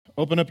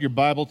Open up your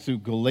Bible to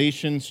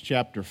Galatians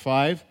chapter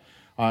 5.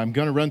 I'm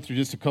going to run through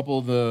just a couple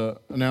of the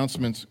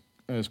announcements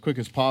as quick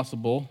as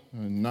possible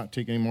and not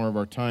take any more of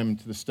our time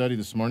into the study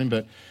this morning,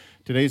 but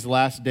today's the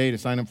last day to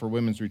sign up for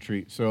women's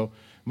retreat. So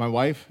my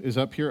wife is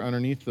up here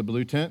underneath the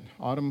blue tent.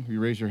 Autumn, you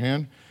raise your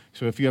hand.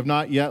 So if you have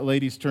not yet,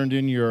 ladies, turned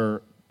in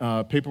your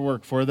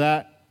paperwork for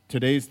that,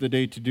 today's the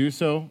day to do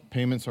so.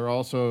 Payments are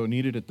also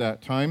needed at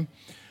that time.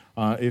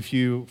 If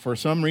you, for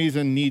some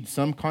reason, need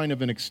some kind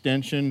of an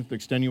extension,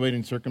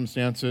 extenuating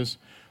circumstances,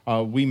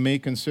 we may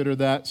consider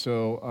that.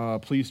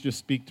 So please just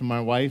speak to my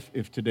wife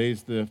if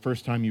today's the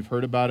first time you've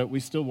heard about it. We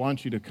still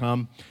want you to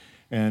come,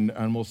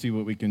 and we'll see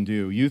what we can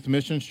do. Youth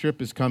missions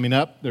trip is coming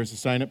up. There's a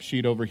sign-up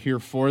sheet over here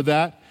for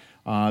that.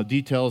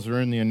 Details are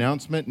in the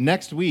announcement.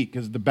 Next week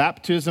is the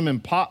baptism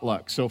and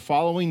potluck. So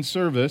following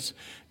service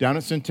down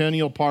at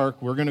Centennial Park,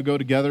 we're going to go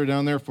together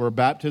down there for a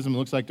baptism. It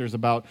looks like there's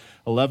about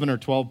 11 or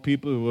 12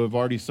 people who have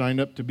already signed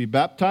up to be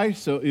baptized.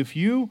 So if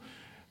you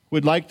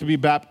would like to be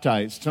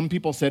baptized, some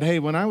people said, hey,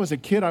 when I was a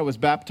kid, I was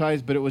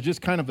baptized, but it was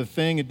just kind of a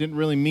thing. It didn't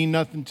really mean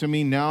nothing to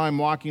me. Now I'm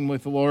walking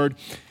with the Lord,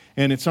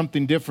 and it's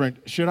something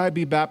different. Should I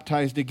be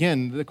baptized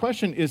again? The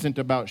question isn't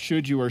about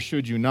should you or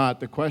should you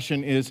not. The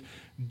question is,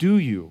 do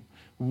you?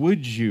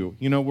 Would you?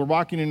 You know, we're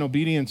walking in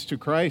obedience to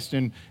Christ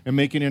and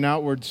making an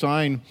outward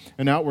sign,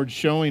 an outward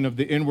showing of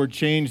the inward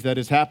change that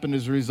has happened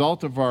as a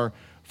result of our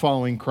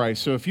following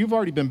Christ. So if you've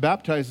already been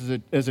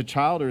baptized as a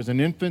child or as an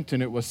infant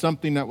and it was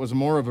something that was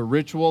more of a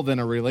ritual than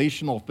a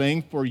relational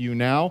thing for you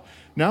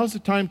now's the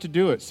time to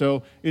do it.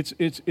 So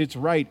it's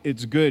right,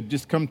 it's good.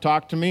 Just come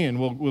talk to me and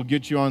we'll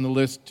get you on the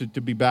list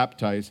to be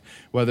baptized,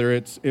 whether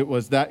it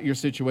was that your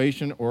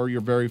situation or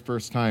your very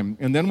first time.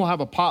 And then we'll have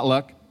a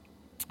potluck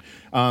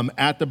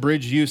at the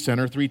Bridge Youth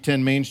Center,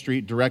 310 Main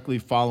Street, directly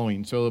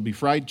following. So it'll be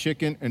fried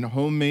chicken and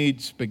homemade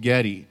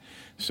spaghetti.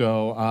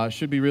 So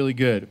should be really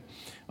good.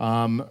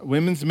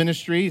 Women's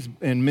ministries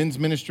and men's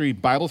ministry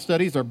Bible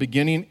studies are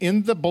beginning.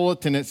 In the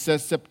bulletin, it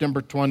says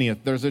September 20th.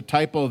 There's a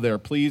typo there.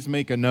 Please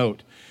make a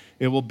note.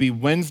 It will be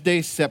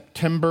Wednesday,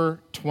 September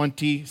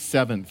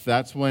 27th.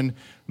 That's when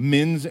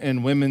men's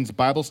and women's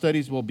Bible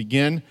studies will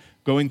begin,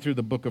 going through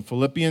the book of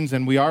Philippians.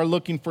 And we are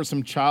looking for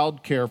some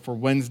childcare for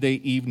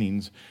Wednesday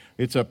evenings.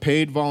 It's a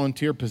paid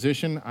volunteer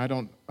position. I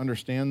don't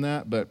understand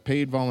that, but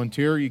paid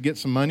volunteer. You get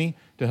some money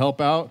to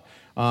help out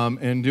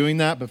in doing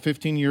that, but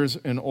 15 years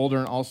and older,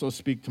 and also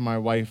speak to my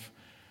wife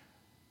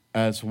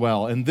as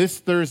well. And this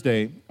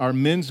Thursday, our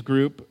men's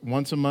group,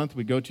 once a month,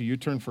 we go to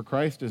U-Turn for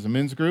Christ as a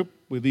men's group.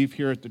 We leave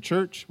here at the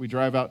church. We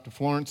drive out to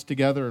Florence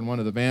together in one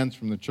of the vans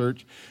from the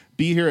church.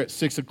 Be here at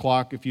 6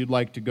 o'clock if you'd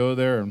like to go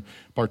there and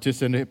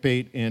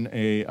participate in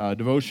a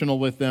devotional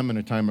with them and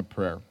a time of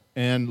prayer.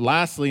 And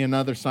lastly,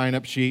 another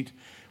sign-up sheet,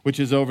 which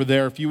is over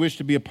there. If you wish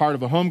to be a part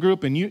of a home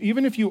group, and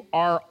even if you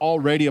are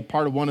already a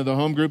part of one of the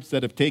home groups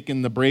that have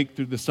taken the break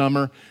through the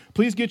summer,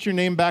 please get your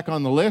name back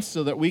on the list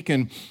so that we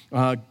can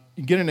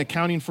get an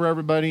accounting for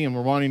everybody, and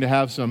we're wanting to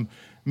have some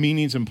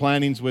meetings and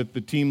plannings with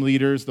the team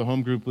leaders, the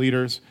home group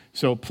leaders.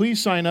 So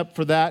please sign up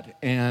for that,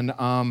 and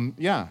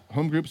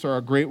home groups are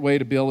a great way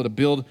to be able to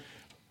build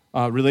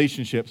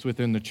relationships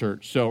within the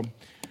church. So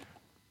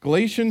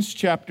Galatians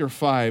chapter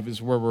 5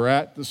 is where we're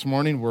at this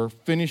morning. We're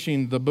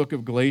finishing the book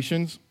of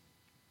Galatians.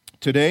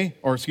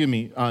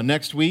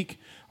 Next week,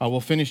 we'll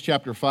finish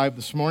chapter 5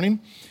 this morning,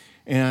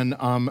 and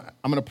I'm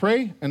going to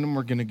pray, and then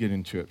we're going to get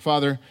into it.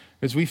 Father,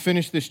 as we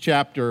finish this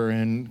chapter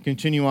and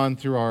continue on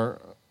through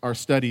our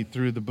study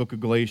through the book of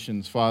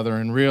Galatians, Father,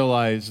 and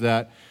realize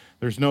that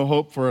there's no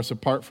hope for us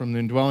apart from the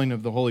indwelling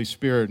of the Holy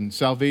Spirit and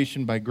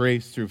salvation by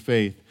grace through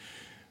faith.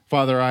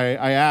 Father,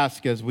 I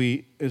ask as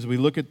we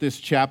look at this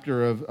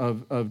chapter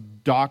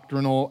of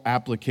doctrinal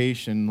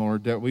application,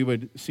 Lord, that we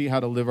would see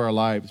how to live our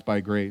lives by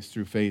grace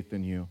through faith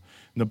in you,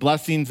 and the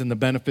blessings and the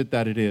benefit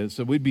that it is.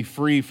 So we'd be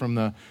free from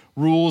the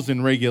rules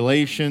and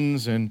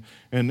regulations and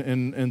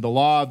the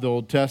law of the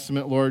Old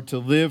Testament, Lord, to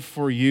live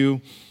for you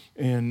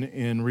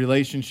in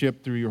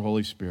relationship through your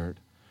Holy Spirit.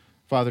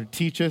 Father,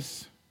 teach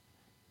us,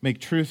 make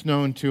truth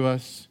known to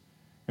us,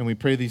 and we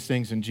pray these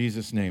things in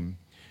Jesus' name.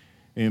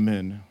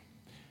 Amen.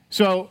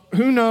 So,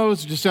 who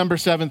knows December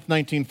 7th,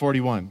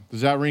 1941?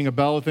 Does that ring a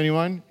bell with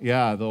anyone?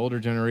 Yeah, the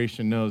older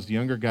generation knows. The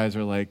younger guys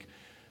are like,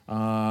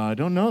 I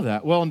don't know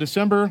that. Well, on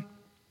December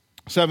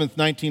 7th,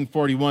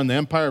 1941, the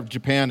Empire of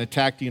Japan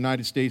attacked the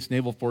United States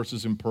naval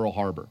forces in Pearl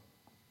Harbor.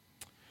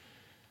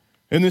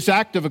 In this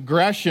act of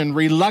aggression,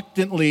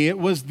 it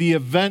was the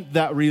event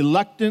that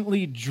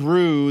reluctantly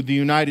drew the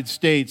United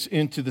States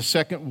into the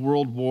Second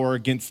World War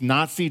against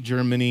Nazi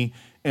Germany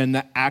and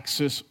the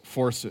Axis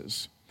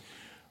forces.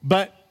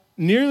 But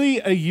nearly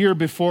a year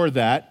before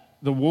that,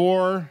 the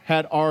war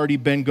had already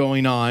been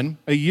going on.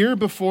 A year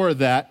before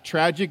that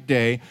tragic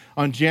day,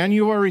 on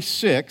January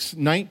 6,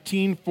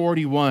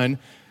 1941,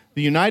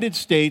 the United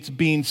States,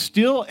 being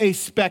still a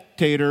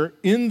spectator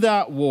in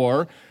that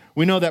war,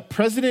 we know that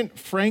President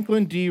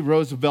Franklin D.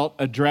 Roosevelt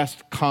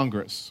addressed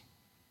Congress.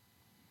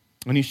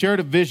 And he shared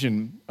a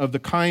vision of the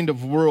kind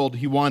of world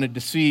he wanted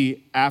to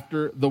see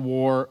after the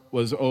war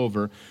was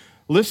over.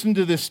 Listen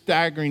to this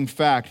staggering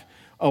fact.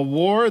 a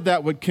war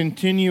that would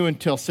continue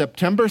until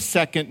September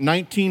 2nd,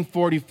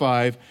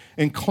 1945,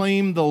 and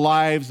claim the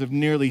lives of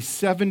nearly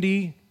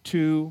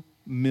 72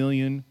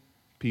 million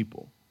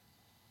people.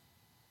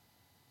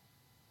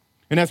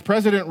 And as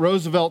President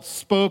Roosevelt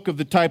spoke of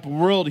the type of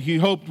world he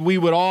hoped we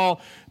would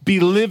all be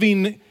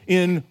living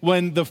in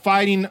when the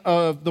fighting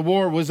of the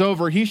war was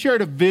over, he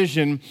shared a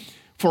vision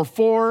for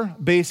 4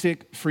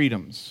 basic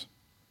freedoms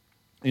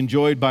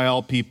enjoyed by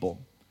all people: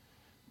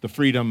 the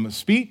freedom of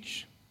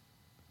speech,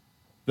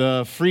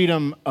 the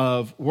freedom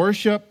of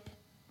worship,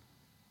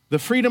 the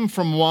freedom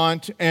from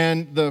want,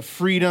 and the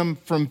freedom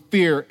from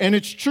fear. And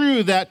it's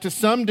true that to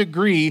some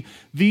degree,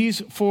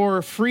 these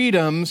 4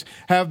 freedoms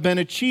have been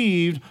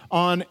achieved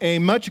on a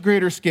much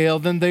greater scale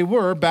than they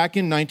were back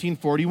in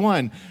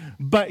 1941.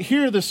 But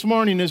here this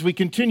morning, as we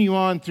continue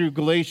on through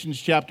Galatians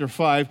chapter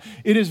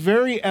 5, it is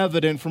very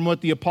evident from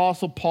what the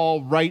Apostle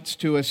Paul writes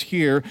to us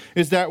here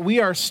is that we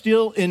are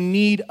still in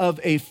need of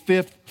a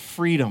 5th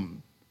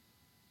freedom: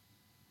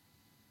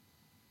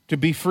 to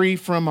be free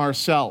from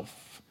ourselves,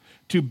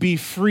 to be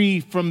free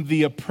from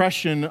the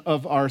oppression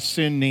of our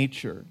sin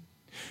nature.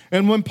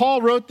 And when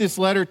Paul wrote this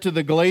letter to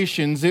the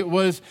Galatians, it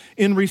was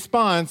in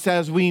response,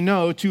 as we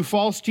know, to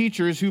false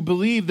teachers who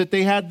believed that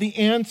they had the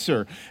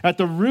answer. At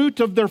the root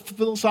of their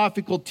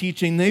philosophical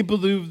teaching, they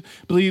believed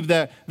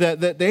that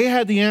they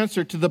had the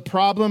answer to the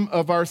problem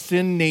of our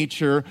sin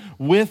nature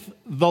with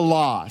the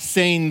law,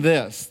 saying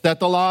this, that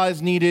the law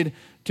is needed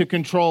to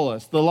control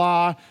us. The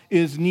law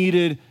is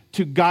needed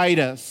to guide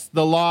us.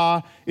 The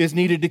law is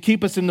needed to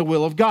keep us in the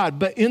will of God.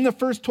 But in the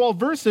first 12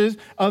 verses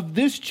of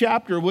this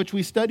chapter, which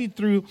we studied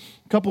through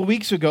a couple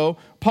weeks ago,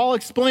 Paul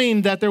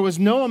explained that there was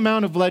no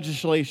amount of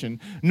legislation,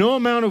 no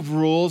amount of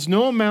rules,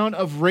 no amount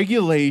of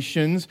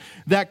regulations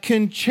that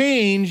can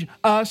change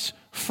us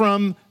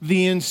from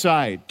the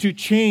inside, to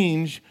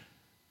change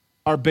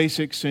our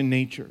basic sin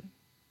nature.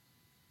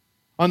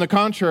 On the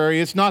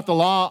contrary, it's not the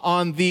law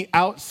on the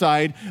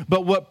outside,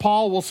 but what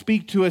Paul will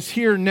speak to us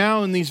here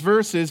now in these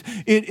verses,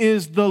 it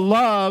is the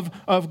love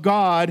of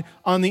God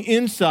on the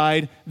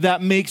inside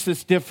that makes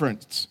this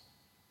difference.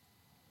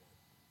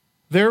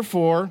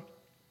 Therefore,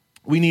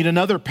 we need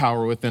another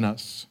power within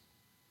us,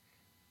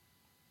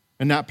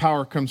 and that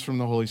power comes from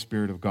the Holy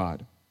Spirit of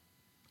God.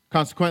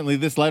 Consequently,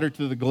 this letter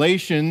to the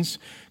Galatians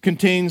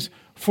contains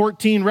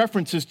 14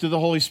 references to the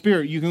Holy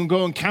Spirit. You can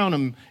go and count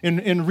them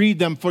and read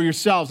them for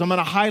yourselves. I'm going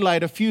to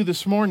highlight a few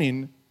this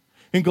morning.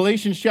 In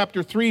Galatians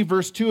chapter 3,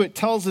 verse 2, it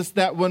tells us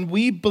that when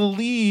we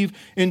believe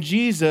in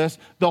Jesus,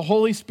 the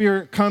Holy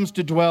Spirit comes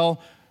to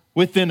dwell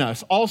within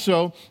us.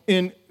 Also,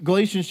 in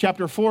Galatians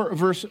chapter 4,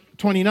 verse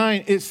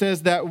 29, it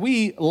says that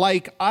we,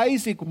 like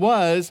Isaac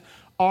was,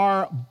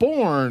 are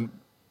born.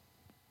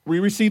 We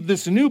receive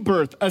this new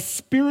birth, a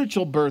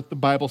spiritual birth, the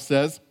Bible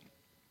says,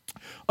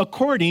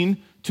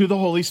 according to the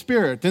Holy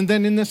Spirit. And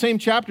then in the same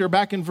chapter,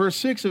 back in verse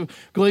 6 of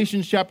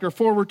Galatians chapter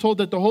 4, we're told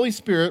that the Holy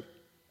Spirit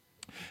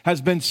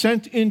has been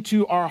sent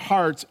into our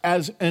hearts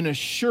as an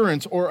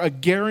assurance or a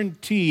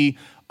guarantee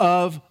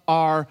of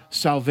our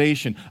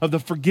salvation, of the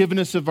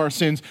forgiveness of our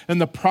sins, and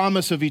the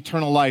promise of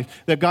eternal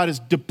life, that God has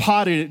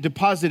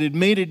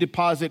made a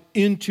deposit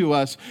into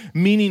us,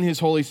 meaning His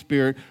Holy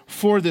Spirit,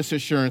 for this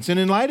assurance. And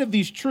in light of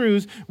these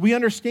truths, we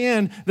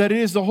understand that it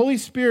is the Holy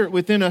Spirit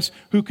within us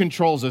who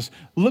controls us.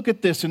 Look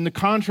at this in the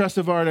contrast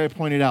of what I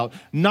pointed out.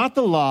 Not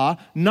the law,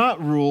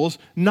 not rules,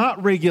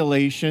 not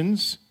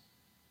regulations,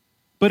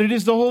 but it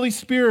is the Holy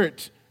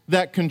Spirit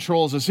that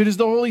controls us. It is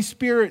the Holy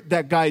Spirit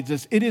that guides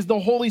us. It is the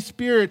Holy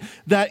Spirit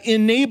that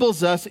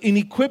enables us and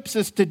equips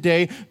us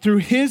today through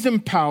His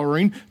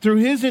empowering, through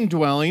His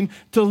indwelling,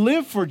 to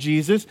live for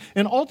Jesus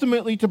and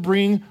ultimately to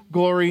bring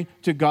glory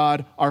to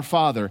God our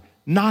Father.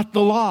 Not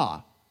the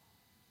law.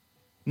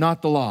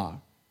 Not the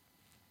law.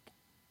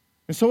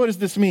 And so what does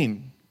this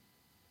mean?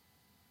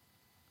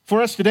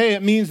 For us today,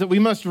 it means that we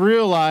must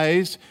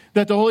realize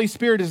that the Holy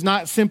Spirit is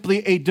not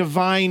simply a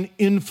divine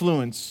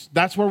influence.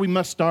 That's where we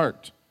must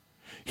start.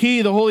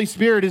 He, the Holy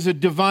Spirit, is a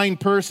divine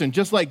person,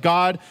 just like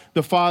God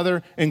the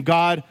Father and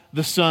God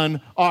the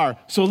Son are.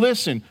 So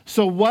listen,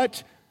 so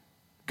what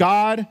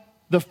God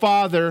the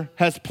Father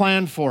has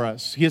planned for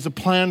us, He has a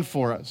plan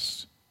for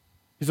us.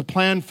 He has a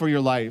plan for your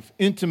life,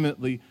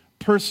 intimately,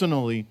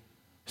 personally,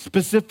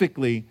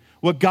 specifically.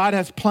 What God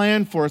has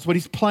planned for us, what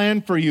He's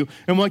planned for you,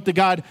 and what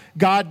God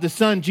the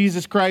Son,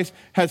 Jesus Christ,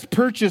 has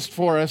purchased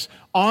for us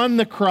on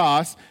the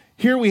cross.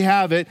 Here we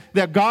have it,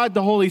 that God,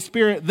 the Holy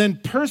Spirit, then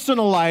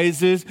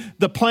personalizes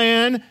the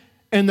plan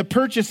and the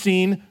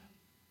purchasing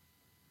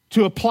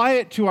to apply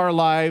it to our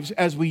lives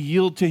as we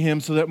yield to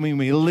Him so that we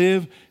may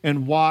live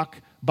and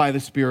walk by the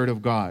Spirit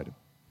of God.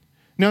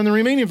 Now, in the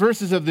remaining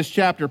verses of this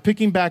chapter,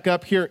 picking back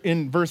up here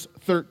in verse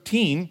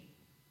 13,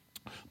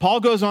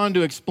 Paul goes on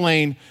to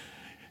explain,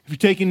 if you're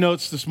taking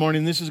notes this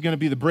morning, this is going to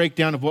be the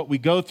breakdown of what we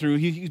go through.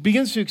 He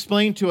begins to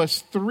explain to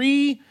us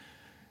 3,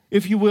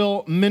 if you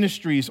will,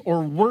 ministries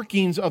or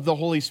workings of the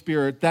Holy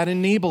Spirit that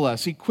enable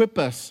us, equip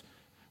us,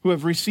 who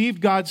have received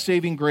God's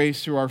saving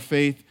grace through our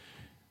faith,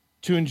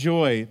 to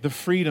enjoy the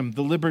freedom,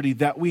 the liberty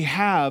that we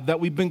have, that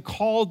we've been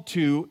called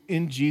to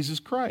in Jesus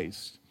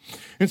Christ.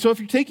 And so if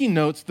you're taking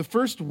notes, the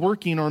first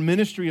working or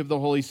ministry of the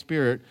Holy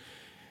Spirit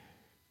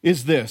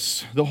is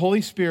this. The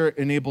Holy Spirit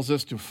enables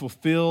us to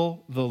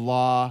fulfill the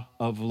law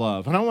of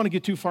love. And I don't want to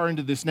get too far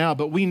into this now,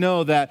 but we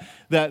know that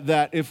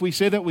if we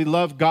say that we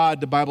love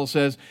God, the Bible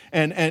says,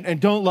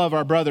 and don't love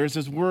our brother, it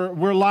says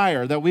we're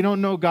liar, that we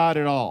don't know God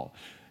at all.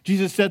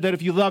 Jesus said that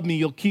if you love me,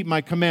 you'll keep my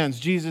commands.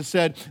 Jesus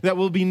said that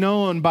we'll be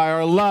known by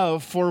our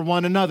love for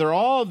one another.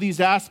 All of these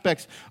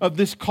aspects of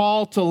this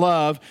call to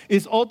love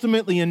is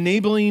ultimately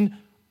enabling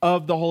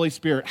of the Holy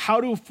Spirit. How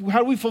do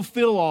we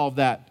fulfill all of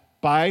that?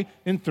 By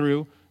and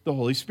through the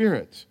Holy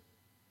Spirit.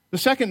 The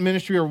second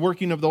ministry or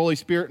working of the Holy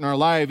Spirit in our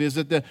life is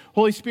that the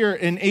Holy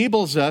Spirit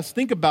enables us,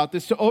 think about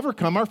this, to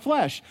overcome our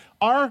flesh,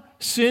 our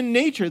sin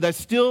nature that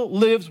still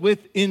lives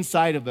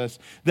inside of us,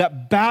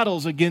 that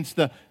battles against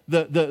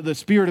the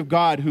Spirit of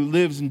God who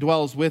lives and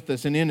dwells with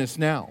us and in us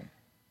now.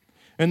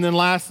 And then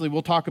lastly,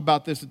 we'll talk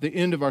about this at the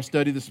end of our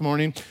study this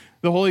morning.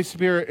 The Holy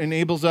Spirit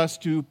enables us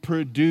to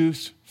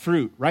produce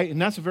fruit, right?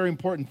 And that's a very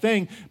important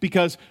thing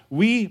because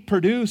we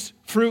produce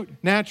fruit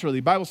naturally.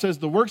 The Bible says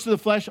the works of the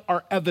flesh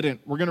are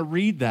evident. We're going to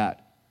read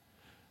that.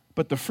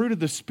 But the fruit of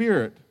the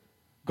Spirit,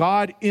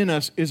 God in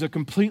us, is a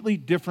completely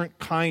different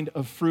kind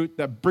of fruit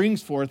that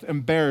brings forth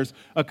and bears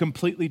a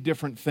completely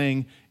different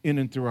thing in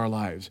and through our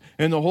lives.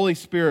 And the Holy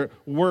Spirit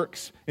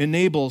works,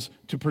 enables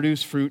to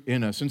produce fruit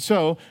in us. And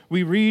so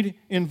we read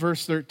in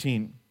verse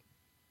 13.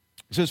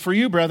 It says, for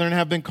you, brethren,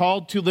 have been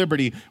called to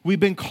liberty. We've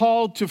been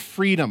called to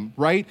freedom,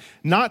 right?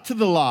 Not to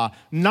the law,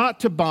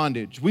 not to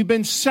bondage. We've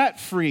been set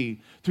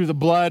free through the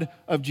blood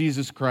of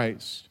Jesus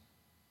Christ.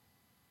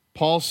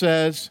 Paul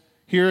says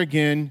here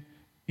again,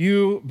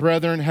 you,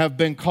 brethren, have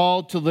been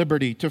called to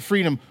liberty, to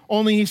freedom.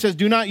 Only, he says,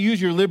 do not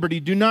use your liberty,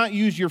 do not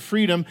use your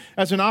freedom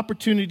as an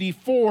opportunity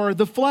for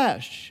the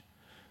flesh.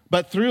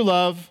 But through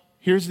love,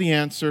 here's the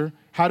answer.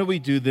 How do we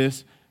do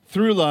this?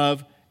 Through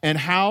love. And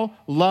how?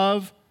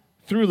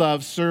 Through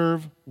love,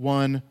 serve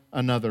one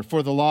another.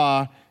 For the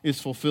law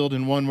is fulfilled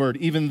in one word,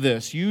 even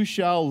this, you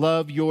shall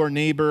love your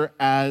neighbor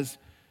as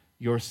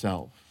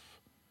yourself.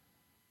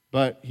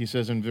 But, he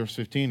says in verse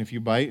 15, if you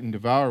bite and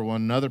devour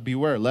one another,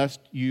 beware,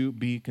 lest you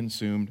be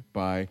consumed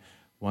by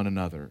one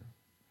another.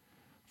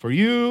 For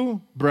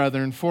you,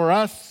 brethren, for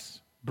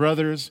us,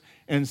 brothers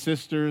and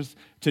sisters,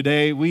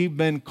 today we've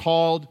been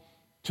called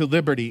to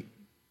liberty.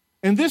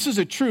 And this is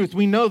a truth.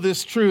 We know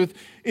this truth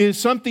is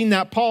something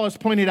that Paul has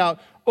pointed out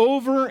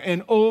over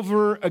and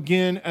over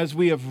again as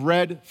we have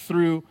read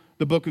through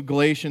the book of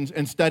Galatians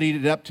and studied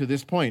it up to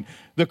this point.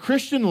 The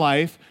Christian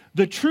life,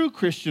 the true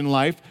Christian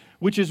life,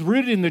 which is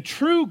rooted in the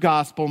true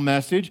gospel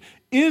message,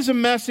 is a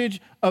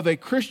message of a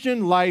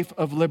Christian life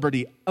of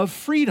liberty, of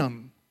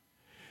freedom.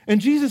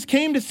 And Jesus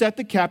came to set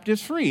the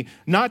captives free,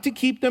 not to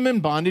keep them in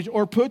bondage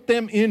or put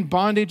them in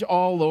bondage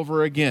all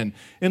over again.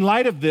 In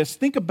light of this,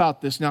 think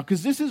about this now,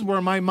 because this is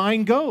where my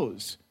mind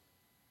goes.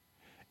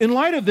 In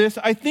light of this,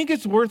 I think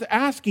it's worth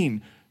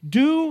asking,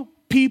 do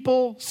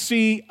people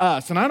see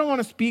us? And I don't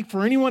want to speak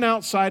for anyone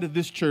outside of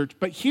this church,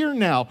 but here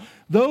now,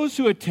 those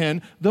who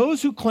attend,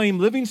 those who claim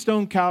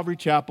Livingstone Calvary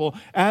Chapel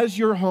as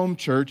your home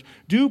church,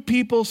 do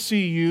people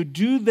see you?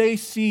 Do they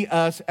see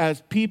us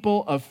as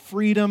people of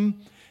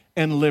freedom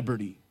and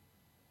liberty?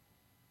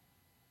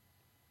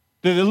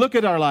 Do they look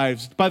at our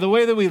lives by the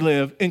way that we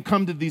live and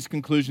come to these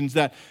conclusions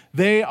that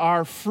they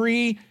are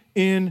free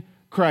in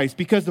Christ?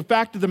 Because the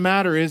fact of the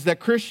matter is that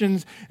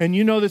Christians, and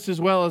you know this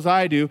as well as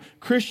I do,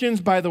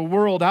 Christians by the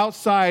world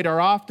outside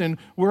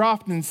we're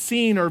often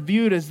seen or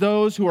viewed as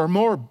those who are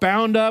more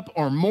bound up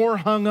or more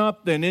hung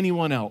up than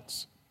anyone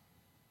else.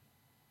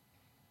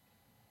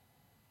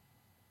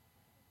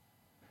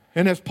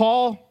 And as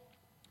Paul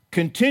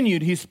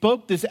continued, he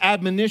spoke this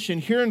admonition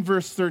here in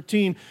verse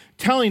 13,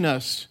 telling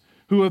us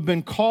who have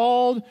been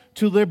called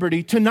to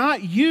liberty, to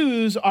not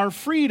use our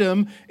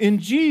freedom in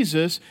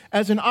Jesus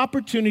as an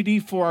opportunity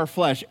for our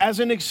flesh, as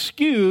an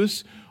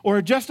excuse or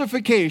a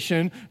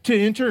justification to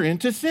enter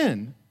into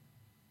sin.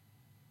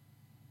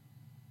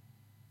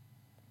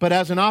 But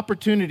as an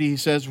opportunity, he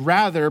says,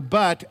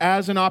 but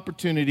as an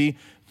opportunity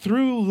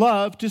through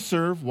love to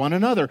serve one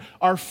another.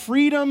 Our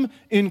freedom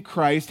in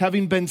Christ,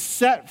 having been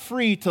set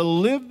free to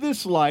live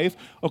this life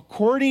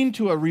according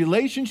to a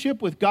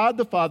relationship with God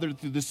the Father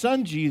through the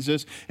Son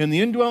Jesus and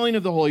the indwelling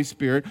of the Holy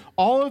Spirit,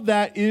 all of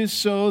that is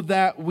so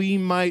that we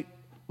might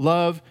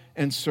love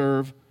and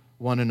serve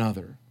one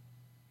another.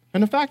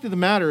 And the fact of the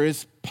matter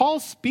is,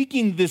 Paul's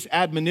speaking this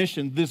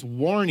admonition, this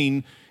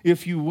warning,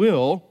 if you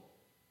will,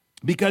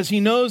 because he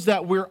knows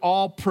that we're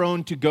all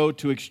prone to go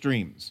to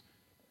extremes.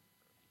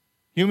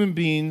 Human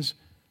beings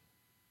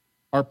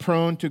are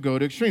prone to go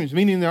to extremes,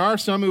 meaning there are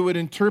some who would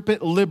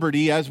interpret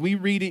liberty, as we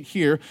read it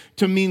here,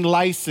 to mean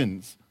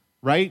license,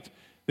 right?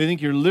 They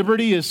think your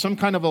liberty is some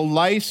kind of a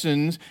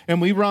license,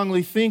 and we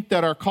wrongly think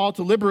that our call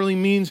to liberty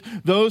means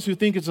those who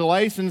think it's a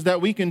license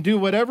that we can do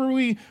whatever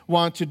we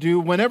want to do,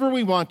 whenever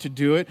we want to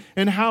do it,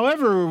 and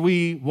however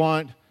we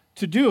want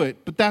to do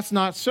it. But that's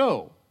not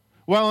so.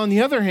 While on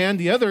the other hand,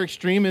 the other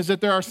extreme is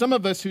that there are some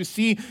of us who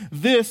see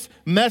this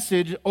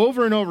message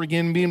over and over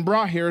again being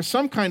brought here as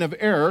some kind of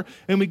error,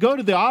 and we go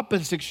to the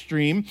opposite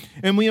extreme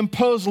and we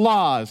impose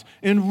laws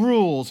and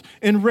rules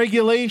and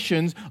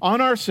regulations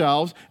on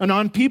ourselves and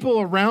on people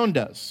around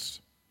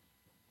us.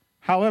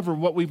 However,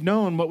 what we've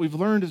known, what we've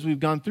learned as we've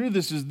gone through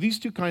this is these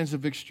two kinds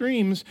of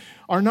extremes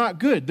are not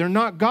good. They're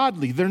not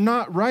godly. They're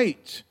not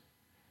right.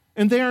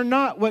 And they are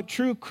not what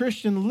true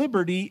Christian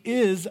liberty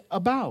is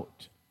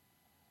about.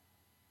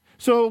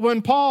 So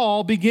when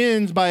Paul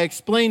begins by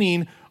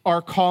explaining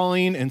our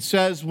calling and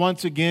says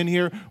once again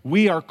here,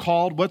 we are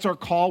called. What's our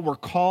call? We're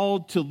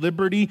called to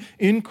liberty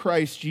in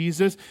Christ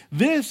Jesus.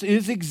 This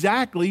is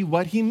exactly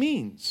what he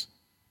means.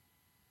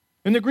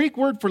 And the Greek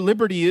word for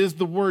liberty is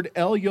the word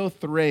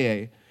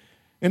eleuthereia.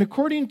 And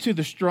according to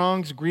the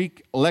Strong's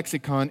Greek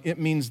lexicon, it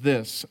means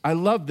this. I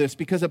love this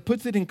because it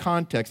puts it in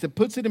context. It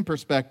puts it in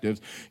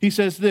perspectives. He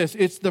says this,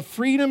 it's the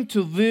freedom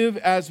to live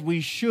as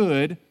we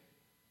should,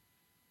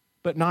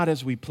 but not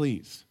as we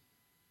please.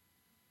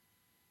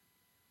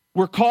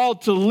 We're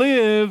called to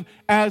live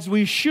as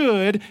we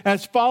should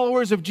as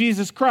followers of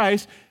Jesus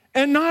Christ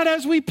and not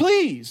as we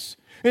please.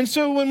 And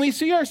so when we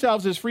see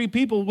ourselves as free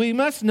people, we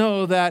must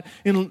know that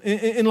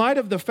in light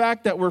of the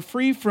fact that we're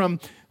free from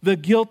the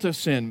guilt of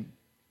sin,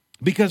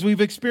 because we've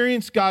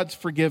experienced God's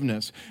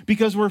forgiveness,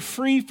 because we're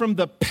free from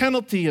the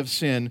penalty of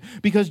sin,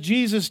 because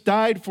Jesus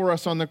died for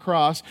us on the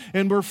cross,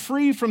 and we're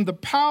free from the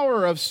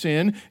power of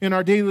sin in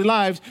our daily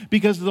lives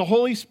because of the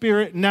Holy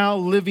Spirit now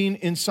living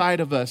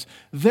inside of us.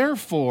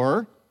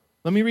 Therefore,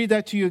 let me read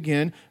that to you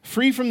again.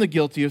 Free from the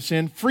guilty of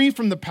sin, free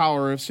from the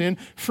power of sin,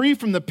 free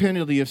from the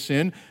penalty of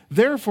sin.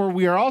 Therefore,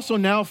 we are also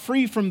now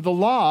free from the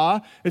law,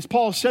 as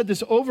Paul said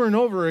this over and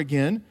over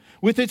again,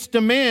 with its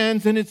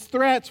demands and its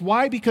threats.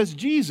 Why? Because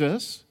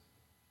Jesus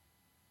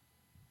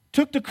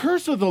took the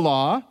curse of the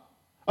law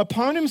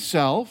upon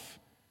himself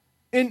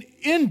and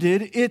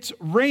ended its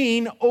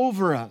reign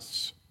over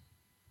us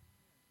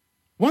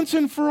once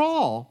and for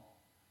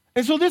all.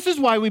 And so this is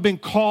why we've been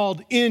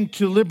called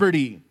into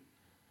liberty.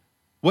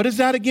 What is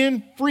that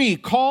again? Free,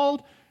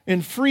 called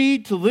and free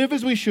to live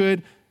as we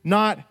should,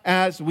 not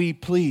as we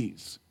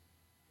please.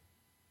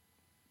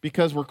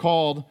 Because we're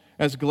called,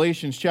 as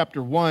Galatians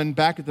chapter 1,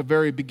 back at the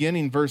very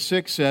beginning, verse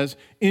 6 says,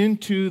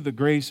 into the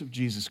grace of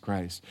Jesus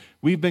Christ.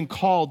 We've been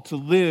called to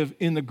live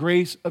in the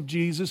grace of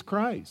Jesus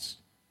Christ,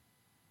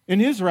 in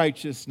his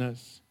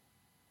righteousness,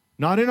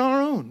 not in our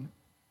own.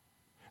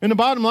 And the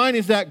bottom line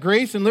is that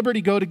grace and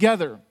liberty go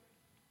together.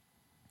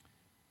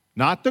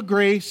 Not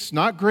grace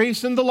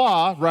and the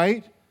law,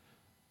 right?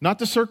 Not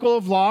the circle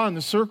of law and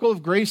the circle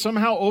of grace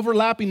somehow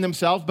overlapping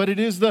themselves, but it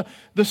is the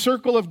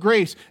circle of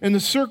grace and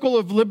the circle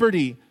of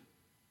liberty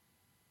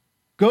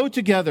go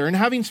together. And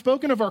having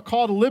spoken of our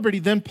call to liberty,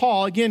 then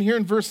Paul, again here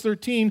in verse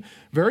 13,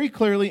 very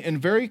clearly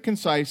and very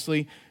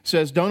concisely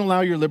says, don't allow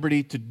your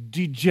liberty to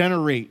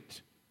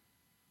degenerate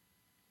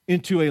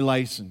into a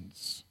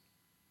license,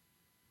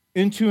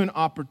 into an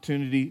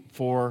opportunity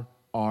for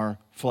our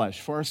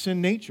flesh, for our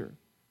sin nature,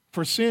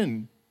 for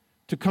sin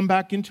to come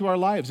back into our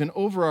lives and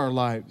over our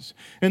lives.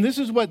 And this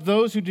is what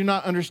those who do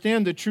not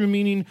understand the true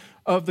meaning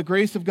of the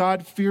grace of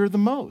God fear the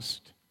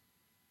most.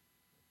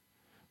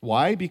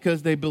 Why?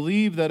 Because they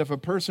believe that if a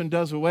person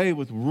does away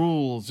with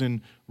rules and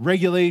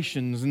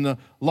regulations and the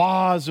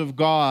laws of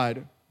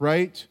God,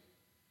 right,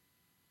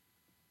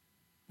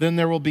 then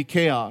there will be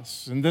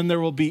chaos and then there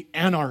will be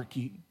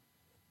anarchy.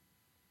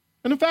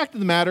 And the fact of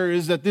the matter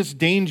is that this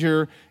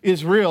danger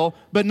is real,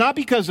 but not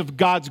because of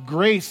God's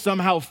grace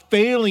somehow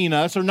failing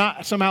us or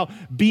not somehow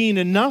being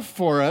enough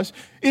for us.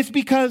 It's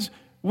because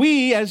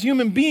we as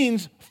human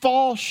beings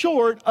fall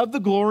short of the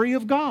glory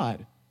of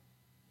God.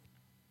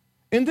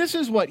 And this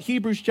is what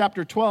Hebrews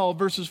chapter 12,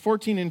 verses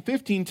 14 and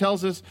 15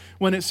 tells us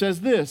when it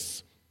says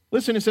this.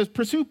 Listen, it says,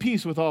 pursue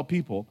peace with all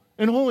people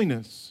and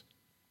holiness,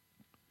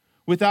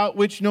 without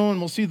which no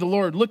one will see the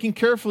Lord, looking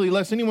carefully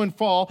lest anyone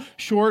fall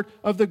short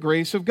of the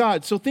grace of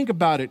God. So think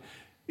about it.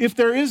 If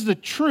there is the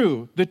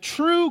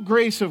true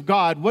grace of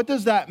God, what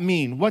does that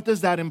mean? What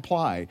does that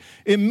imply?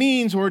 It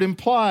means, or it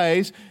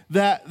implies,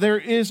 that there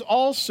is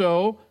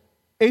also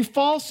a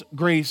false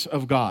grace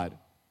of God.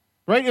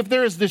 Right? If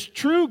there is this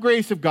true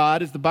grace of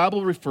God, as the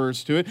Bible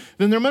refers to it,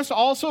 then there must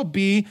also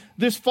be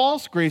this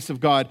false grace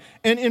of God.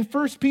 And in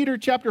 1 Peter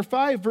chapter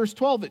 5, verse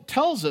 12, it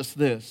tells us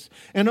this.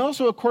 And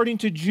also according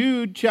to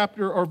Jude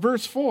chapter or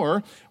verse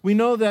 4, we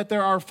know that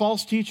there are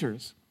false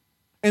teachers.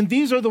 And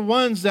these are the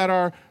ones that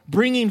are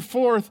bringing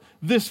forth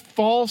this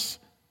false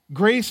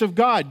grace of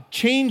God,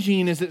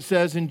 changing, as it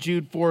says in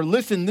Jude 4.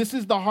 Listen, this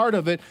is the heart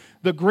of it.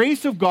 The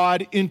grace of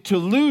God into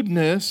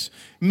lewdness,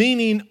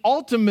 meaning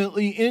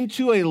ultimately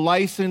into a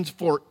license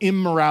for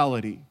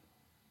immorality.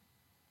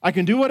 I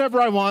can do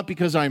whatever I want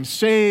because I'm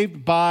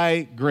saved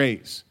by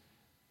grace.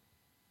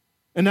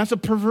 And that's a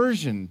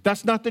perversion.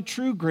 That's not the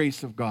true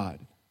grace of God.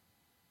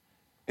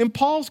 And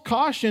Paul's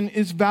caution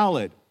is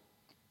valid.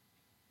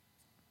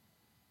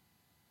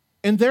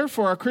 And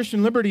therefore, our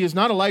Christian liberty is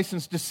not a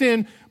license to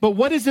sin, but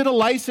what is it a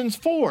license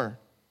for?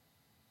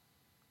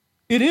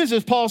 It is,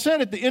 as Paul said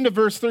at the end of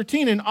verse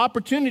 13, an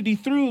opportunity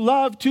through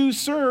love to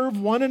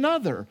serve one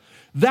another.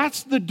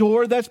 That's the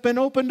door that's been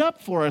opened up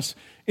for us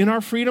in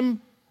our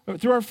freedom,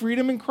 through our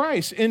freedom in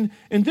Christ. And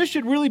this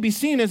should really be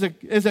seen as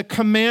a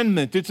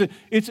commandment.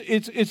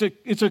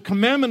 It's a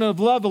commandment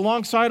of love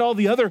alongside all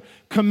the other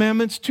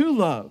commandments to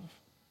love,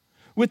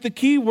 with the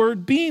key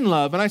word being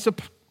love. And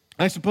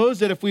I suppose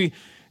that if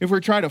we're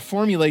trying to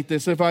formulate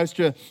this, if I was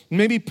to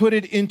maybe put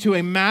it into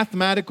a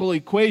mathematical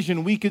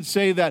equation, we could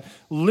say that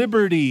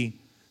liberty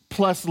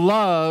plus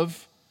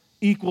love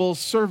equals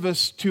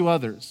service to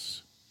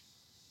others.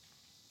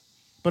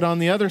 But on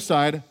the other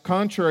side,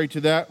 contrary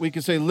to that, we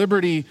could say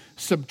liberty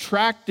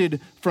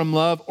subtracted from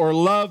love, or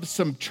love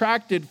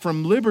subtracted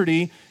from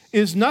liberty,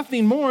 is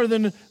nothing more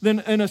than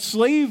in a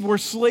slave, we're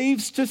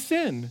slaves to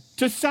sin,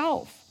 to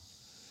self.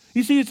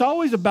 You see, it's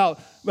always about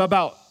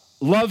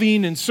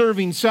loving and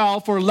serving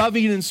self, or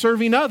loving and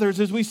serving others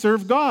as we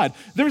serve God.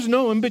 There's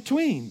no in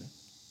between.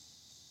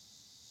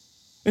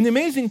 And the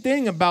amazing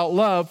thing about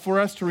love for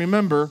us to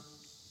remember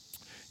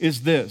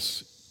is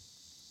this.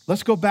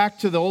 Let's go back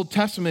to the Old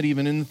Testament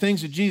even, and the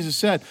things that Jesus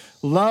said.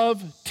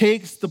 Love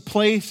takes the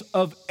place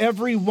of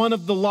every one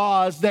of the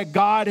laws that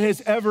God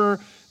has ever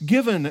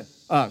given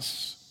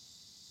us.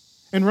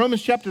 In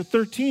Romans chapter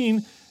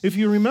 13, if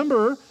you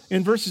remember,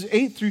 in verses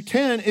 8 through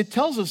 10, it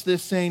tells us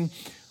this, saying,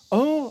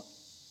 "Owe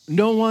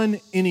no one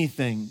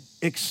anything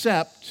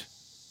except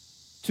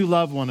to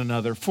love one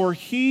another. For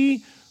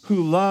he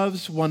who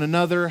loves one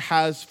another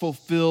has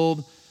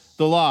fulfilled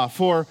the law.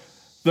 For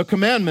the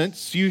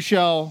commandments, you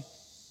shall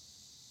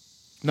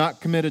not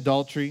commit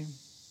adultery,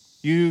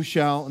 you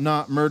shall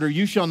not murder,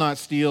 you shall not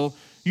steal,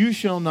 you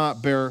shall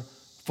not bear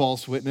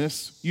false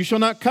witness, you shall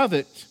not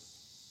covet."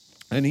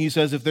 And he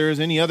says, if there is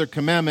any other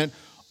commandment,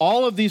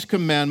 all of these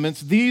commandments,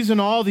 these and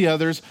all the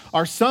others,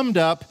 are summed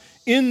up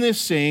in this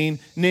saying,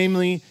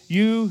 namely,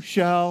 you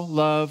shall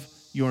love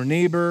your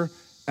neighbor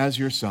as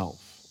yourself.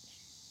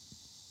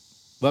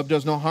 Love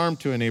does no harm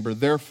to a neighbor.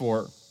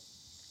 Therefore,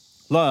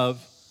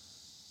 love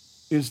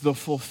is the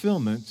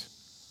fulfillment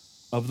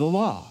of the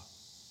law.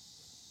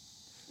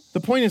 The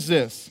point is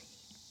this.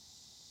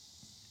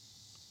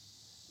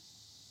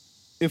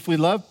 If we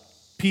love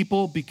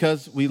people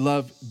because we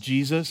love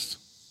Jesus,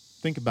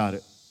 think about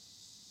it,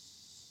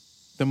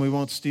 then we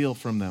won't steal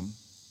from them.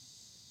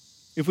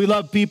 If we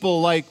love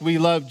people like we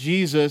love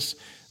Jesus,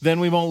 then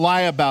we won't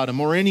lie about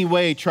them or any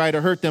way try to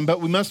hurt them.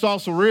 But we must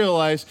also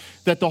realize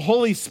that the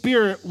Holy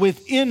Spirit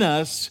within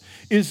us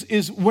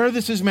is where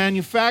this is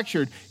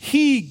manufactured.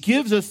 He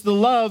gives us the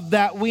love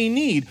that we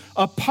need.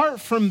 Apart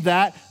from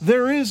that,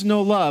 there is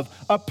no love.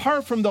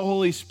 Apart from the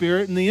Holy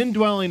Spirit and the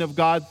indwelling of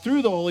God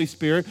through the Holy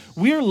Spirit,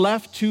 we are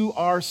left to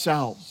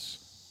ourselves,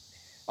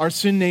 our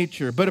sin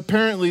nature. But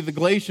apparently the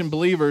Galatian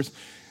believers,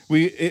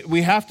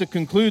 we have to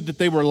conclude that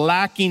they were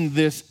lacking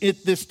this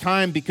at this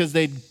time because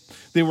they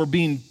were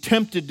being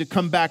tempted to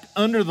come back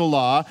under the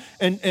law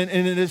and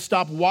to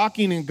stop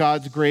walking in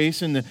God's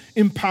grace and the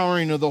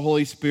empowering of the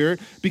Holy Spirit.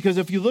 Because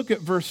if you look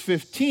at verse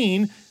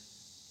 15,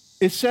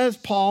 it says,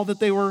 Paul, that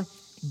they were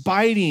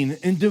biting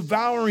and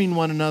devouring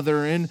one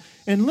another. And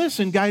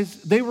listen,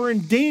 guys, they were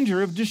in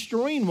danger of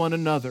destroying one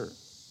another.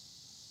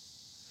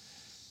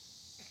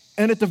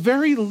 And at the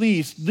very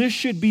least, this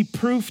should be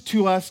proof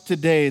to us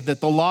today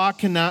that the law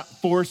cannot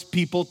force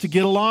people to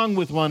get along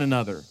with one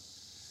another.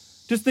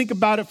 Just think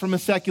about it from a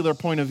secular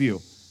point of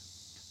view.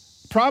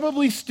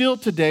 Probably still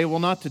today, well,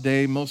 not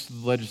today, most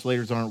of the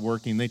legislators aren't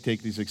working. They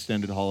take these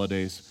extended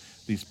holidays,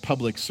 these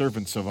public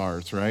servants of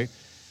ours, right?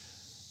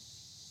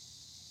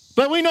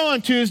 But we know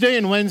on Tuesday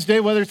and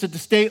Wednesday, whether it's at the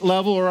state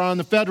level or on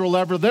the federal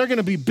level, they're going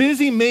to be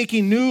busy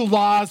making new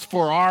laws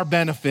for our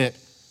benefit.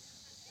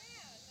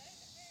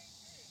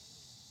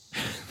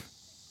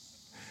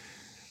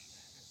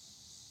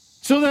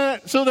 So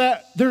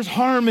that there's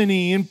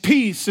harmony and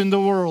peace in the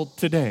world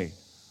today.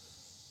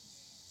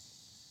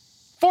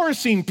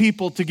 Forcing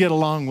people to get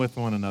along with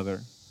one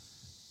another.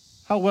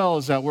 How well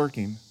is that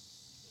working?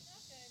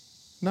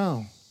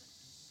 No.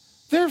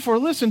 Therefore,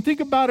 listen, think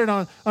about it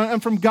on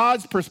from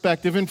God's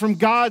perspective and from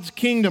God's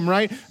kingdom,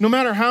 right? No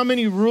matter how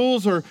many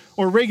rules or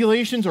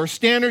regulations or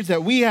standards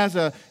that we as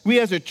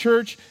a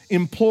church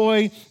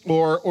employ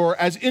or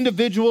as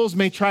individuals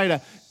may try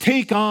to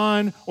take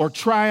on or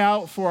try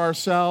out for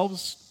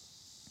ourselves,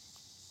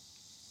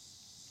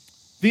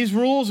 these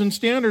rules and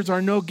standards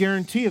are no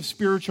guarantee of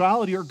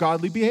spirituality or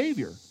godly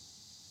behavior.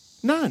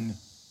 None.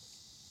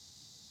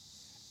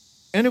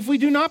 And if we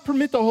do not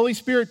permit the Holy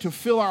Spirit to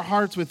fill our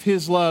hearts with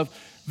His love,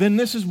 then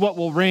this is what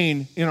will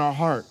reign in our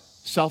heart: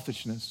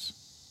 selfishness,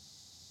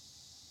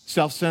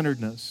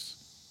 self-centeredness,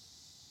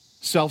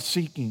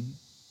 self-seeking.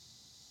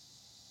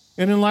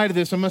 And in light of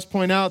this, I must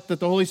point out that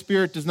the Holy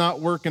Spirit does not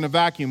work in a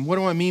vacuum. What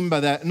do I mean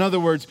by that? In other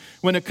words,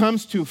 when it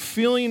comes to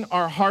filling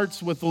our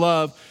hearts with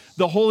love,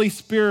 the Holy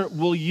Spirit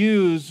will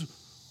use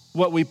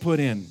what we put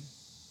in.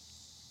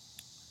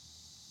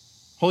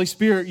 Holy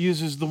Spirit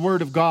uses the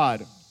Word of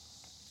God.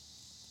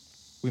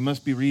 We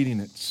must be reading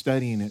it,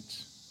 studying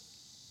it.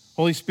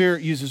 Holy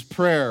Spirit uses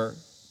prayer,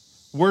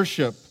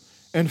 worship,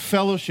 and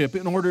fellowship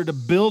in order to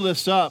build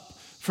us up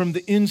from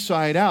the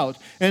inside out.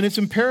 And it's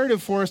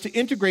imperative for us to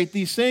integrate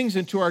these things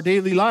into our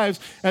daily lives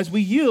as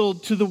we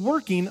yield to the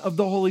working of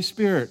the Holy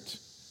Spirit.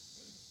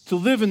 To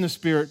live in the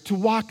Spirit, to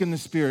walk in the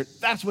Spirit.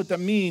 That's what that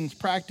means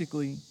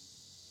practically.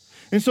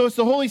 And so it's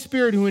the Holy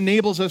Spirit who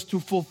enables us to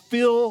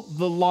fulfill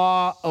the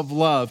law of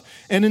love.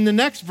 And in the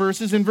next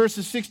verses, in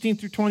verses 16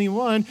 through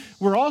 21,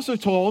 we're also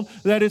told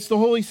that it's the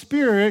Holy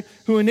Spirit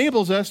who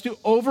enables us to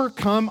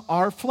overcome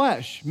our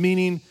flesh,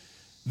 meaning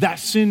that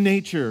sin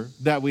nature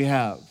that we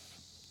have.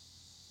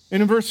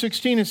 And in verse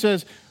 16 it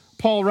says,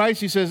 Paul writes,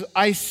 he says,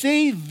 I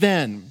say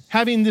then,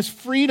 having this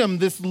freedom,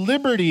 this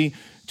liberty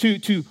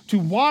to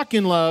walk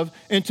in love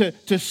and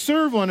to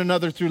serve one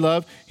another through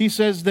love, he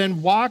says,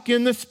 then walk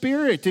in the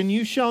Spirit, and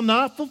you shall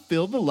not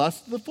fulfill the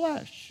lust of the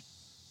flesh.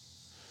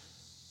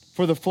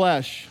 For the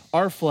flesh,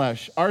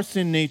 our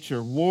sin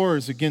nature,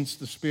 wars against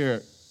the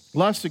Spirit,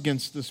 lusts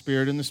against the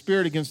Spirit, and the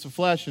Spirit against the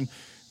flesh. And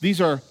these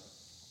are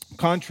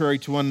contrary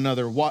to one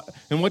another.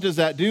 And what does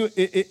that do?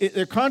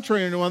 They're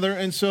contrary to one another,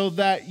 and so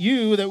that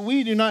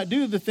we do not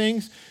do the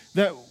things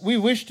that we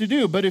wish to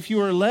do. But if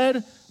you are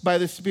led by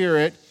the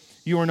Spirit,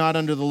 you are not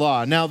under the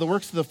law. Now, the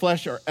works of the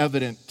flesh are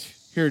evident.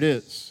 Here it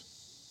is.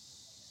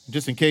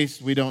 Just in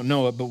case we don't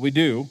know it, but we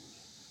do.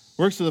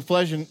 Works of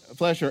the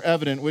flesh are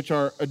evident, which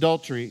are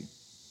adultery,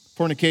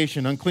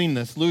 fornication,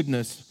 uncleanness,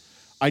 lewdness,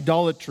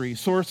 idolatry,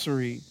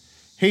 sorcery,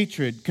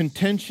 hatred,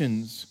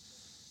 contentions,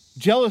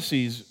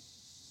 jealousies,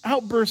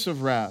 outbursts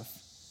of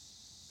wrath,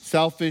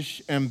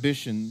 selfish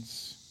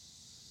ambitions,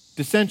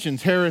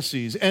 dissensions,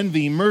 heresies,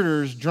 envy,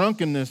 murders,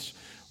 drunkenness,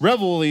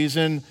 revelries,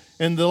 and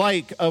the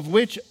like, of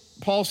which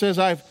Paul says,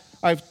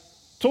 I've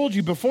told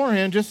you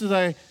beforehand, just as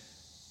I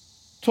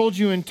told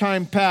you in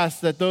time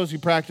past, that those who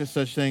practice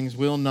such things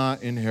will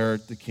not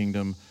inherit the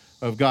kingdom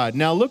of God.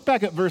 Now look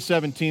back at verse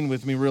 17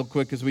 with me real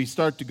quick as we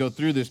start to go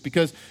through this,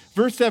 because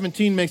verse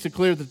 17 makes it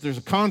clear that there's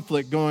a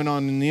conflict going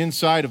on in the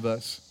inside of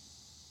us.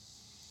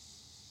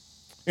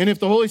 And if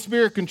the Holy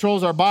Spirit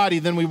controls our body,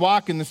 then we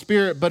walk in the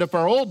Spirit. But if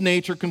our old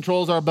nature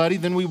controls our body,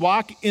 then we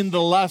walk in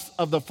the lust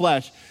of the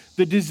flesh,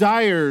 the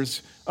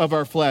desires of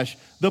our flesh.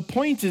 The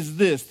point is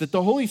this, that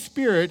the Holy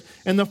Spirit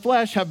and the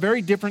flesh have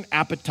very different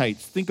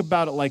appetites. Think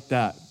about it like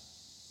that.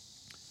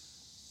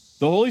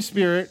 The Holy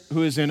Spirit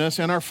who is in us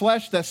and our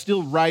flesh that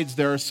still rides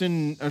there, our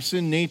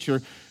sin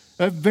nature,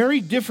 have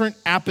very different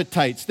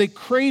appetites. They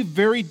crave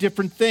very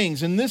different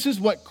things. And this is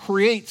what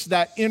creates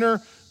that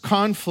inner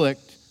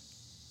conflict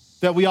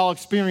that we all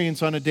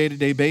experience on a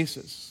day-to-day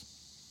basis.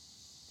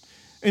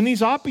 And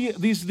these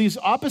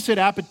opposite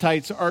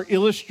appetites are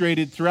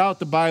illustrated throughout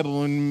the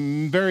Bible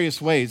in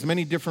various ways,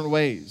 many different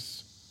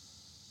ways.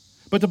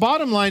 But the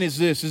bottom line is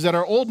this, is that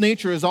our old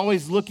nature is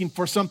always looking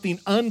for something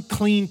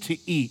unclean to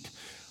eat.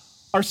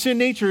 Our sin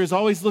nature is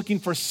always looking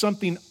for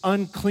something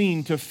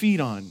unclean to feed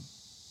on.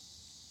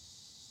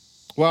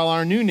 While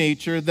our new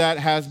nature that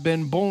has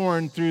been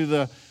born through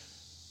the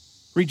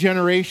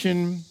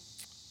regeneration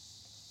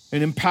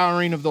and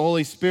empowering of the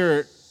Holy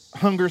Spirit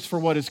hungers for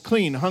what is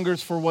clean,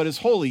 hungers for what is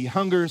holy,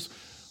 hungers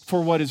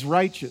for what is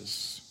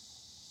righteous.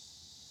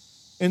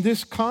 And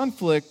this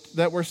conflict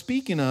that we're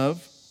speaking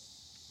of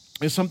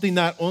is something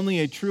that only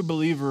a true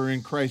believer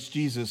in Christ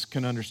Jesus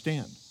can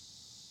understand.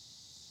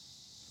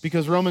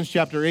 Because Romans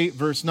chapter 8,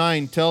 verse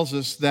 9 tells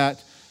us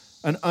that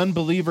an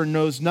unbeliever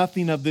knows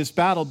nothing of this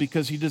battle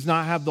because he does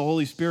not have the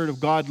Holy Spirit of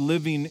God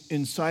living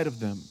inside of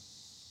them.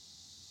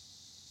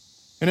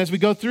 And as we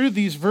go through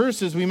these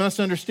verses, we must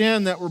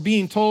understand that we're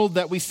being told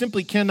that we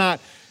simply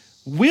cannot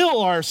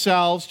will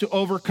ourselves to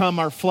overcome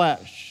our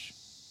flesh.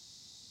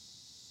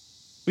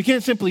 We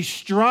can't simply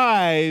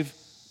strive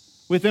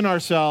within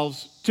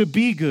ourselves to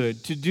be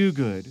good, to do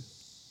good.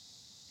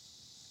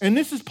 And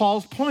this is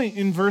Paul's point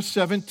in verse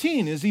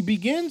 17 as he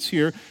begins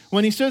here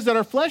when he says that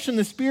our flesh and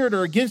the Spirit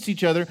are against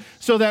each other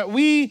so that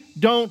we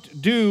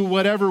don't do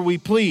whatever we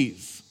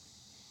please.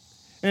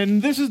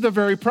 And this is the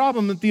very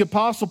problem that the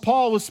Apostle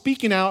Paul was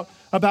speaking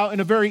about in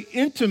a very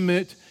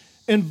intimate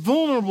and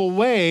vulnerable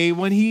way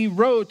when he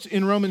wrote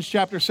in Romans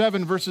chapter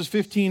 7, verses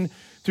 15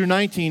 through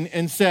 19,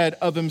 and said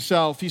of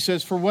himself, he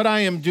says, "For what I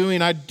am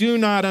doing, I do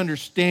not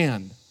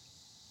understand."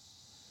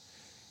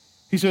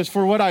 He says,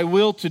 "For what I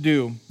will to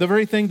do, the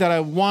very thing that I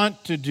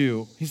want to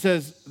do," he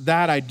says,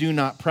 "that I do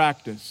not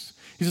practice."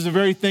 He says, "The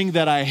very thing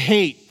that I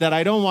hate, that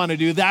I don't want to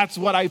do, that's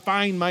what I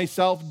find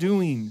myself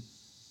doing."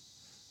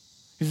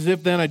 He says,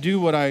 "If then I do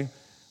what I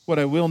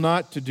will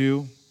not to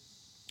do,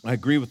 I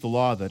agree with the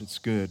law that it's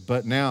good.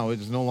 But now it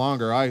is no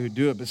longer I who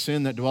do it, but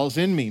sin that dwells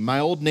in me, my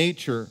old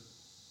nature,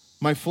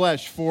 my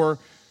flesh. For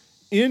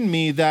in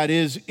me, that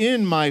is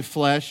in my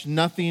flesh,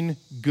 nothing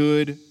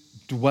good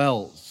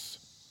dwells.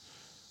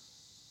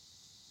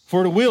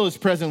 For the will is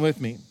present with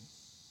me,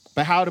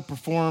 but how to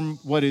perform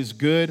what is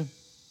good,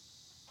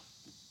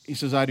 he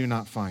says, I do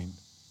not find.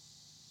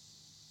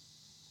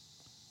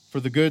 For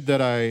the good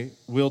that I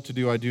will to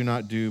do, I do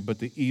not do, but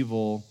the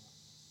evil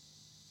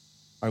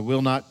I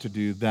will not to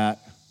do,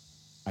 that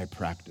I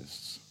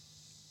practice."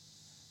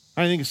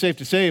 I think it's safe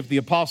to say if the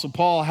Apostle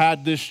Paul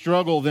had this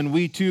struggle, then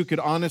we too could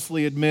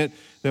honestly admit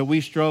that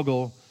we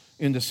struggle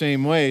in the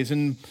same ways.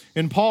 And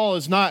Paul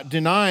is not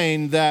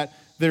denying that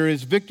there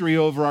is victory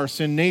over our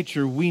sin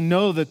nature. We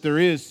know that there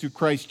is through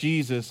Christ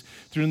Jesus,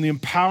 through the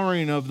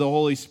empowering of the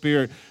Holy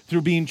Spirit,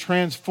 through being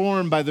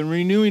transformed by the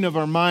renewing of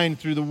our mind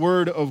through the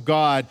Word of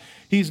God.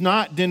 He's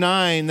not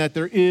denying that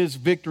there is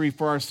victory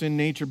for our sin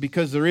nature,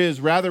 because there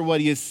is. Rather, what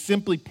he is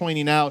simply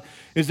pointing out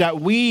is that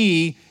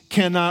we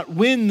cannot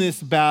win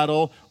this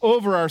battle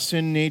over our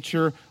sin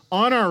nature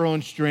on our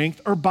own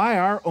strength or by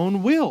our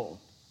own will.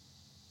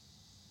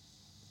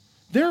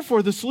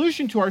 Therefore, the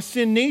solution to our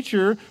sin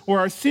nature or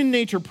our sin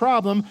nature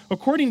problem,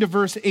 according to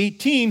verse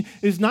 18,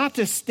 is not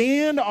to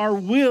stand our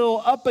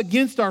will up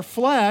against our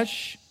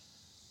flesh,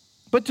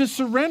 but to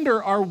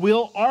surrender our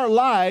will, our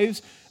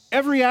lives,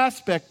 every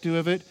aspect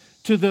of it,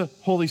 to the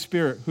Holy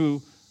Spirit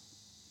who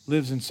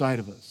lives inside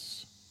of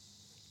us.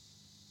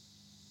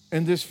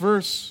 And this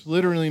verse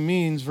literally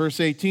means,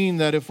 verse 18,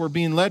 that if we're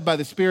being led by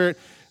the Spirit,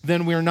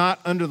 then we're not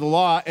under the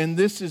law. And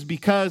this is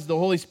because the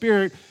Holy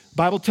Spirit,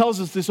 Bible tells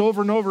us this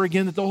over and over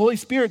again, that the Holy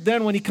Spirit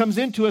then, when he comes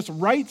into us,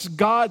 writes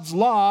God's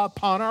law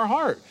upon our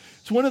heart.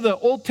 It's one of the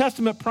Old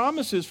Testament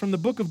promises from the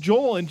book of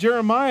Joel and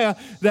Jeremiah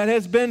that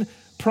has been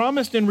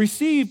promised and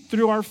received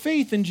through our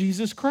faith in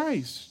Jesus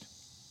Christ.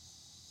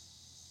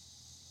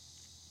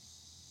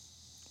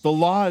 The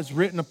law is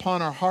written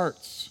upon our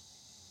hearts.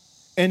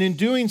 And in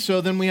doing so,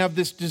 then we have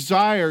this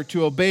desire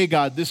to obey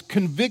God, this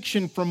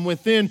conviction from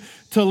within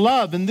to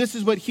love. And this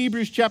is what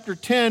Hebrews chapter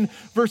 10,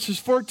 verses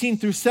 14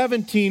 through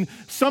 17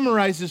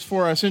 summarizes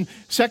for us. And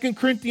 2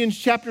 Corinthians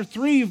chapter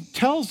 3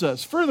 tells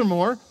us,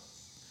 furthermore,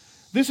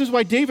 this is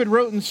why David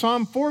wrote in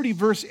Psalm 40,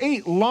 verse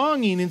 8,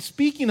 longing and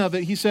speaking of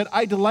it, he said,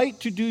 I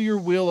delight to do your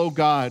will, O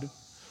God,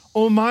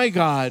 O my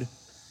God,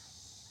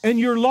 and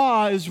your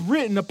law is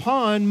written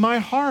upon my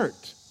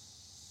heart.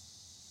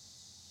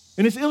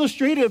 And it's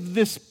illustrative,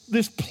 this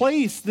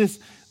place,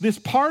 this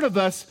part of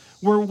us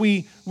where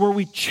we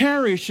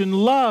cherish and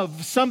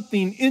love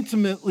something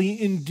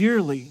intimately and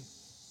dearly.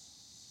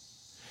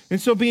 And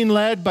so being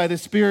led by the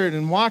Spirit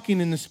and walking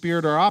in the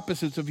Spirit are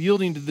opposites of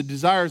yielding to the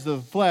desires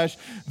of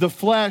the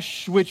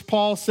flesh, which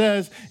Paul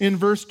says in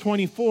verse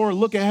 24,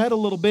 look ahead a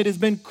little bit, has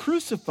been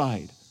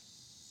crucified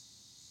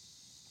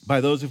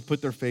by those who've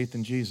put their faith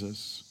in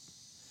Jesus.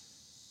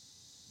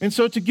 And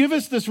so to give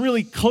us this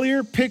really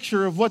clear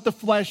picture of what the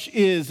flesh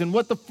is and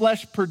what the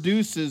flesh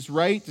produces,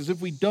 right, as if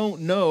we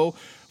don't know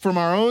from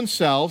our own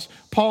selves,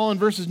 Paul in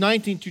verses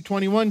 19 to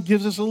 21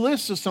 gives us a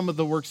list of some of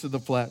the works of the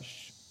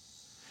flesh.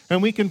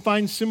 And we can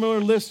find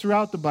similar lists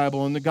throughout the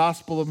Bible in the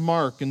Gospel of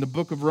Mark, in the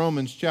book of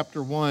Romans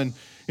chapter 1,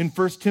 in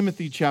 1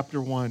 Timothy chapter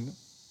 1.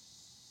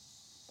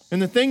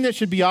 And the thing that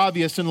should be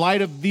obvious in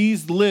light of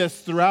these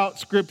lists throughout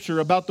Scripture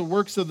about the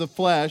works of the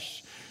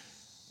flesh,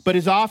 but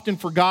is often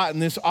forgotten,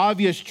 this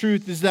obvious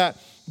truth is that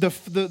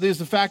is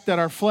the fact that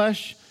our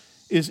flesh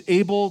is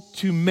able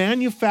to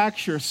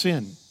manufacture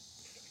sin.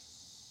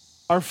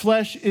 Our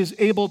flesh is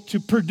able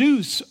to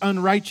produce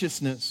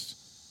unrighteousness,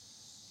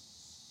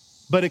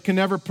 but it can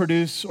never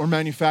produce or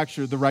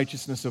manufacture the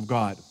righteousness of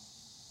God.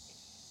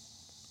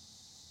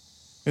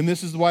 And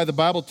this is why the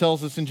Bible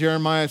tells us in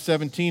Jeremiah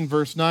 17,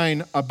 verse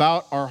 9,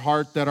 about our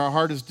heart, that our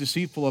heart is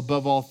deceitful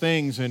above all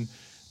things and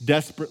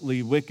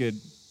desperately wicked.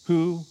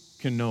 Who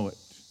can know it?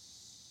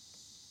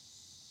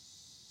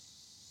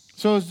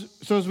 So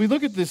as we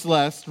look at this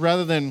list,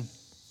 rather than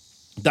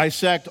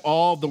dissect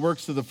all the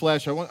works of the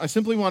flesh, I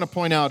simply want to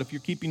point out, if you're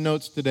keeping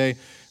notes today,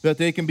 that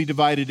they can be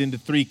divided into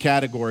three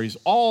categories.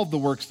 All of the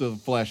works of the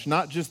flesh,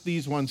 not just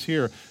these ones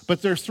here,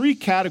 but there's three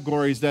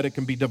categories that it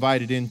can be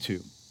divided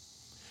into.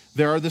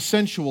 There are the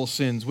sensual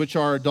sins, which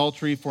are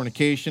adultery,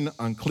 fornication,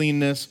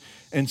 uncleanness,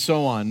 and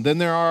so on. Then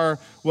there are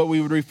what we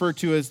would refer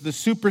to as the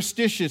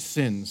superstitious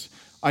sins,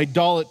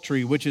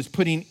 idolatry, which is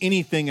putting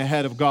anything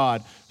ahead of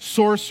God.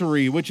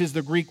 Sorcery, which is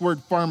the Greek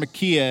word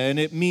pharmakia, and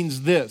it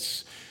means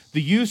this: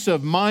 the use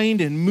of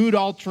mind and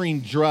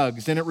mood-altering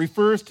drugs. And it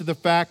refers to the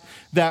fact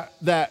that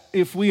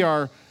if we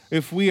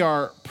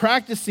are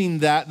practicing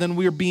that, then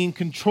we are being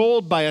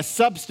controlled by a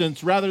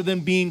substance rather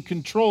than being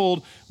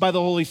controlled by the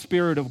Holy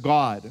Spirit of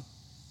God.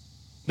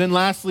 Then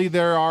lastly,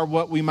 there are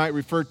what we might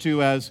refer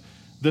to as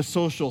the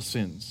social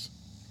sins,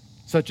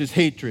 such as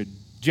hatred,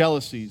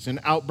 jealousies, and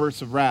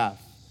outbursts of wrath,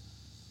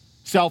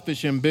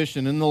 selfish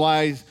ambition, and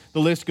the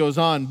list goes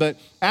on. But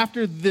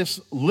after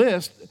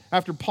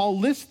Paul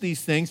lists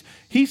these things,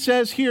 he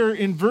says here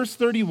in verse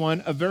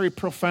 31 a very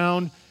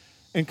profound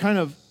and kind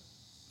of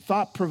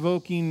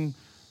thought-provoking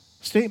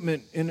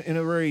statement in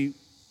a very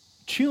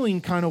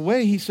chilling kind of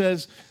way. He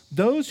says,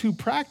 those who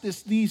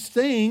practice these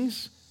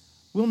things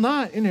will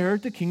not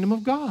inherit the kingdom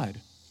of God.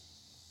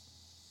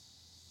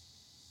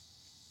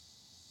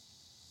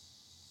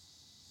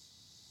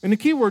 And the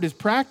key word is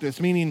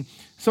practice, meaning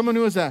someone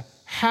who has a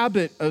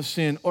habit of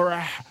sin or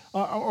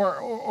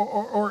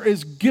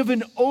is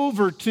given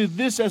over to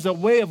this as a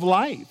way of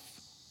life.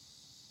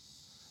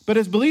 But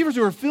as believers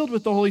who are filled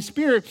with the Holy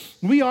Spirit,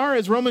 we are,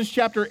 as Romans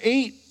chapter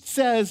 8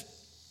 says,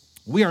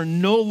 we are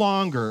no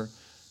longer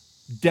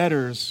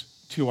debtors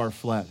to our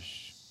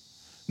flesh.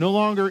 No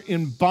longer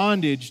in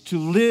bondage to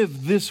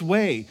live this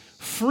way,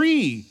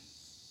 free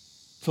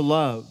to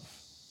love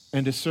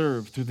and to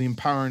serve through the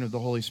empowering of the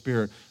Holy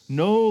Spirit.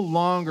 No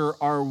longer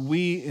are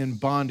we in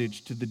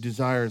bondage to the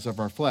desires of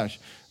our flesh.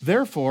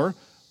 Therefore,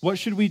 what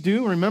should we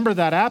do? Remember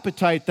that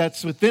appetite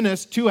that's within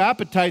us, two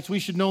appetites. We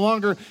should no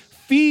longer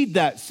feed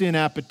that sin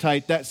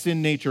appetite, that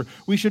sin nature.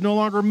 We should no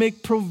longer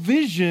make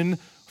provision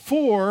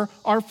for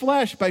our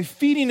flesh by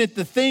feeding it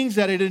the things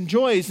that it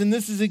enjoys. And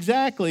this is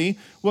exactly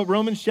what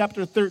Romans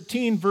chapter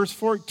 13, verse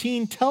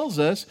 14 tells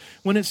us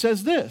when it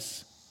says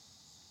this: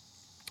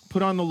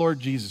 put on the Lord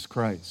Jesus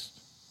Christ.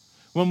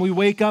 When we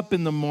wake up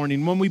in the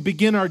morning, when we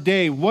begin our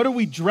day, what are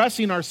we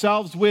dressing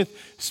ourselves with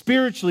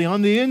spiritually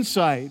on the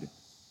inside?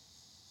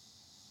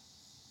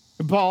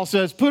 And Paul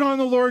says, put on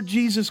the Lord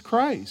Jesus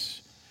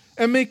Christ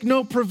and make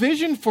no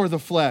provision for the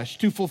flesh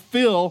to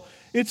fulfill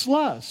its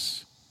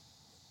lusts.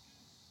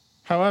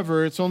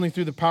 However, it's only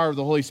through the power of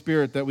the Holy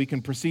Spirit that we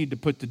can proceed to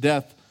put to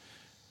death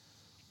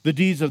the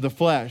deeds of the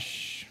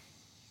flesh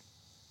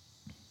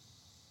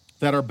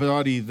that our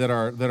body, that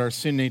our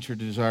sin nature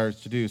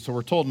desires to do. So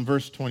we're told in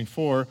verse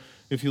 24,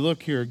 if you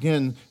look here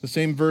again, the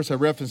same verse I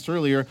referenced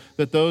earlier,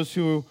 that those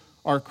who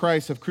are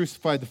Christ have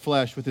crucified the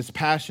flesh with its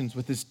passions,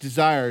 with its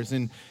desires,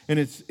 and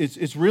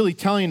it's really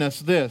telling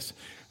us this,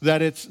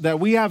 that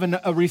we have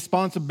a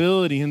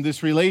responsibility in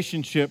this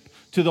relationship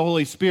to the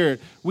Holy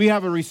Spirit. We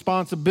have a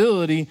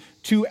responsibility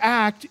to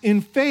act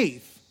in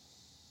faith.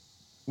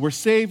 We're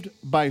saved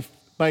by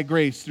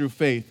grace through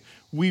faith.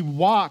 We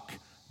walk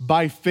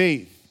by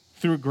faith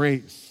through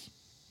grace.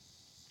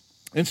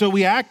 And so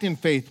we act in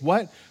faith.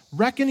 What?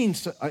 Reckoning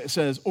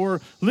says,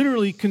 or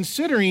literally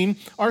considering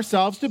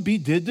ourselves to be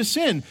dead to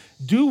sin.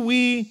 Do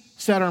we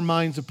set our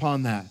minds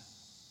upon that?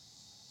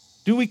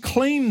 Do we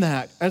claim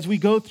that as we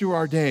go through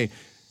our day,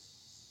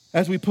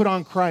 as we put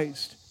on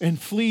Christ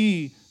and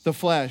flee the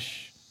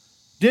flesh?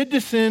 Dead to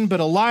sin, but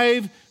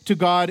alive to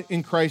God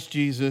in Christ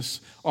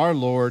Jesus, our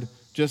Lord,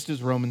 just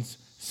as Romans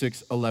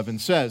 6:11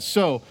 says.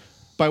 So,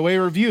 by way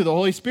of review, the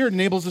Holy Spirit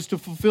enables us to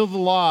fulfill the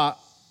law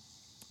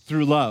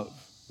through love,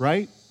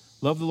 right?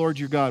 Love the Lord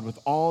your God with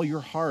all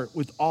your heart,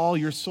 with all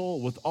your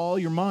soul, with all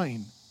your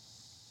mind.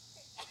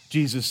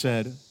 Jesus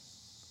said,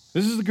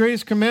 this is the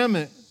greatest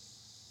commandment.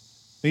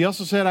 He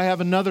also said, I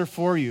have another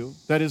for you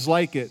that is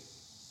like it.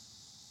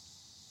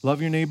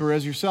 Love your neighbor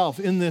as yourself.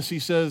 In this, he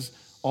says,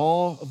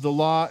 all of the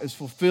law is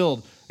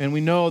fulfilled. And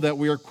we know that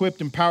we are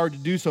equipped, empowered to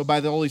do so by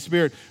the Holy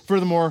Spirit.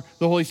 Furthermore,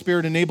 the Holy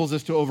Spirit enables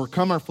us to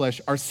overcome our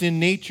flesh, our sin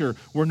nature.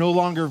 We're no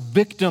longer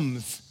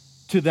victims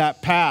to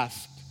that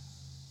past,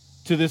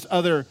 to this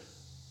other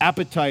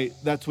appetite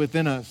that's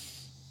within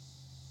us.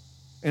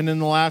 And in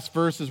the last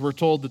verses, we're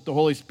told that the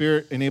Holy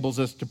Spirit enables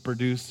us to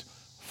produce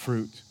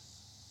fruit,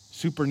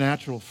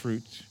 supernatural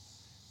fruit.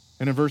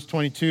 And in verse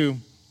 22,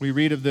 we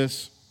read of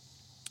this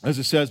as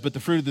it says, but the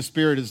fruit of the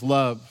Spirit is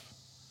love,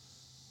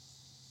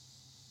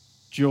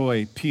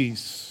 joy,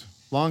 peace,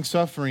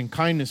 long-suffering,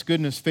 kindness,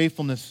 goodness,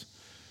 faithfulness,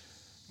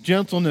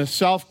 gentleness,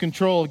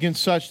 self-control.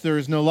 Against such there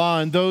is no law.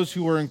 And those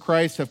who are in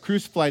Christ have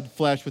crucified the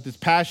flesh with its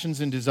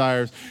passions and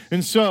desires.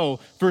 And so,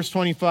 verse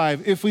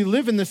 25, if we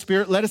live in the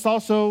Spirit, let us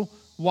also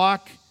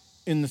walk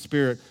in the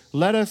Spirit.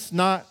 Let us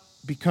not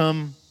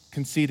become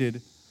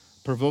conceited,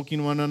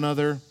 provoking one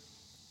another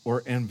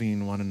or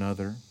envying one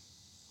another.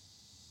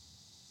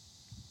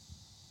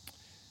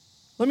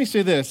 Let me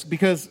say this,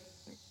 because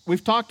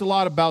we've talked a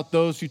lot about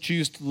those who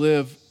choose to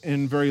live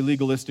in very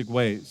legalistic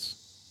ways,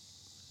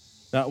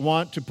 that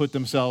want to put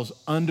themselves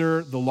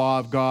under the law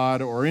of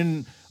God or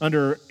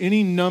under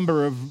any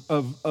number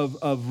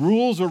of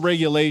rules or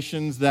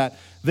regulations that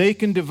they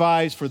can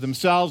devise for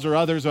themselves or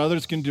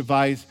others can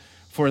devise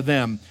for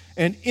them.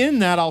 And in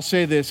that, I'll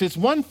say this, it's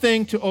one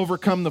thing to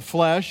overcome the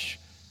flesh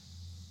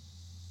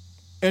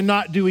and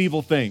not do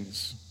evil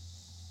things.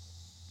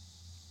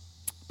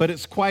 But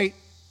it's quite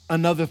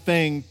another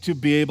thing to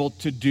be able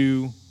to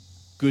do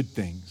good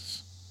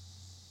things,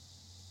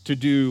 to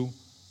do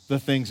the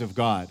things of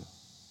God.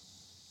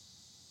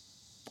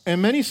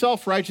 And many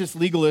self-righteous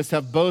legalists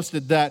have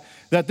boasted that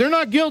they're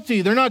not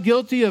guilty. They're not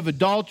guilty of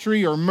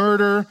adultery or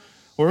murder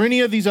or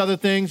any of these other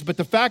things. But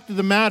the fact of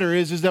the matter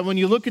is that when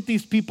you look at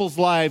these people's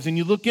lives and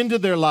you look into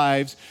their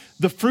lives,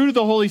 the fruit of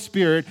the Holy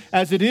Spirit,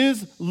 as it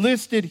is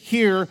listed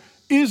here,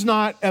 is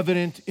not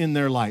evident in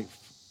their life.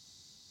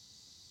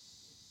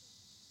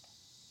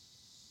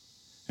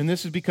 And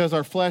this is because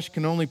our flesh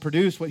can only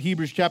produce what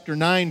Hebrews chapter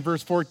 9,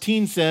 verse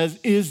 14 says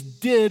is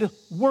dead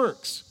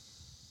works.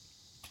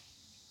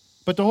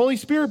 But the Holy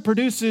Spirit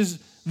produces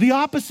the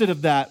opposite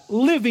of that,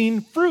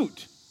 living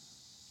fruit.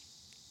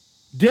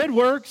 Dead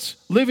works,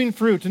 living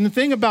fruit. And the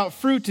thing about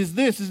fruit is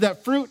this, is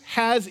that fruit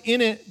has in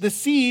it the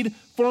seed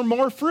for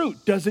more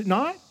fruit, does it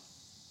not?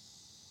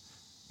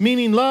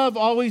 Meaning love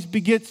always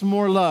begets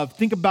more love.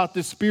 Think about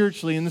this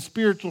spiritually in the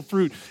spiritual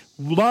fruit.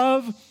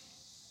 Love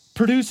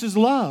produces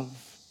love.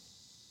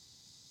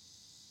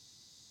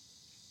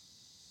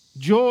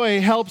 joy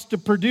helps to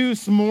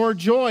produce more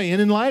joy.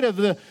 And in light of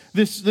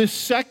this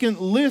second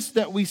list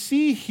that we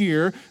see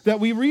here, that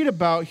we read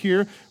about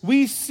here,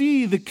 we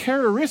see the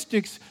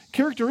characteristics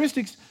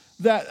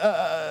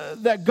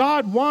that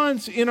God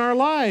wants in our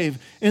lives,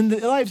 and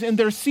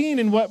they're seen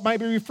in what might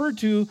be referred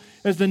to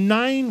as the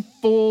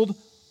ninefold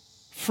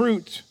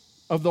fruit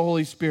of the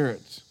Holy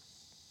Spirit.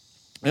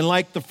 And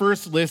like the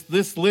first list,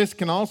 this list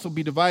can also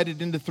be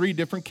divided into three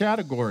different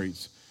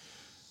categories,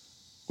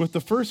 with the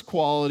first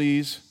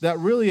qualities that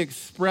really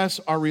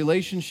express our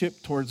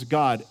relationship towards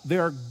God. They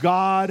are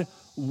God,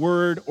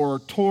 Word, or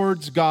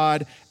towards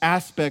God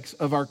aspects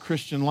of our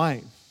Christian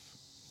life.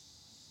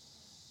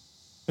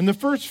 And the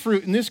first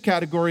fruit in this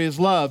category is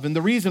love. And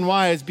the reason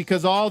why is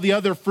because all the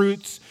other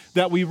fruits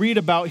that we read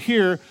about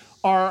here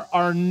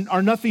are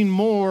nothing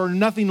more,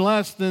 nothing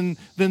less than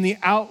the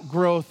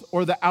outgrowth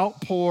or the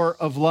outpour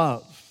of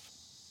love.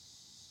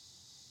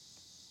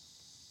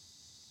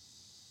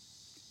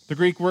 The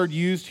Greek word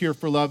used here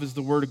for love is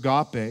the word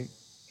agape.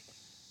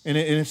 And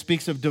it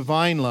speaks of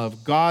divine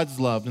love, God's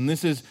love. And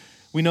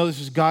we know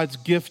this is God's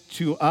gift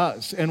to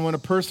us. And when a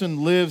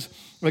person lives,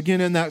 again,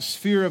 in that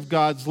sphere of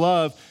God's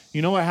love,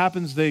 you know what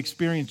happens? They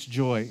experience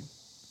joy.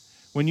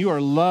 When you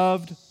are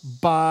loved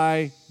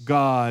by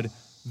God,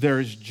 there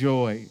is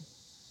joy.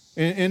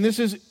 And this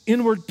is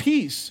inward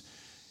peace.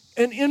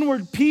 An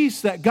inward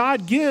peace that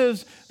God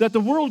gives that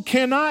the world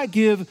cannot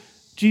give,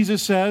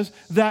 Jesus says,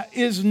 that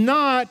is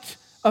not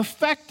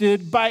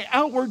affected by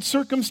outward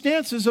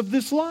circumstances of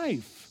this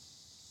life.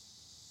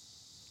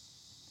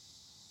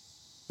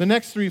 The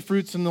next three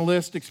fruits in the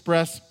list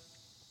express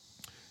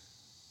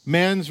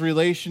man's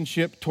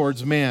relationship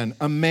towards man,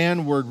 a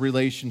manward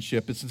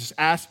relationship. It's this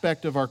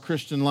aspect of our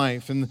Christian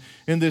life. And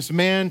this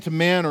man to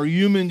man or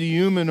human to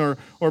human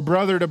or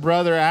brother to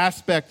brother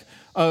aspect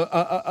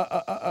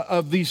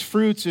of these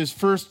fruits is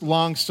first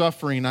long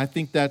suffering. I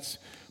think that's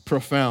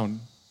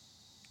profound.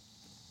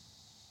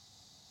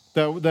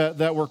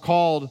 That we're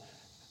called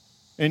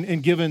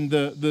and given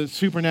the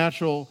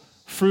supernatural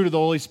fruit of the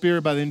Holy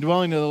Spirit by the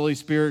indwelling of the Holy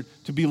Spirit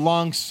to be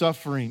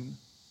long-suffering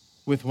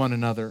with one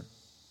another.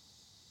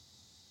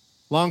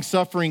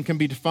 Long-suffering can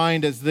be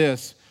defined as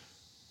this: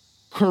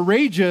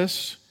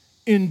 courageous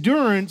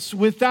endurance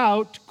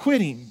without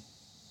quitting.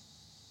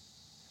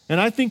 And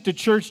I think the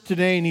church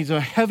today needs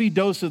a heavy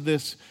dose of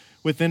this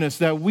within us,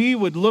 that we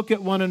would look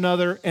at one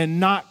another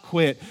and not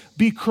quit.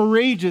 Be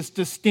courageous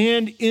to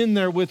stand in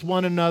there with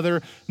one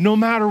another no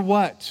matter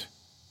what.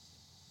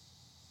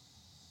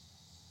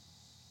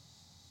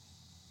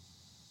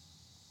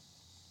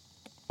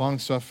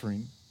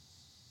 Long-suffering.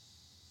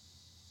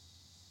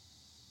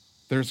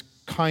 There's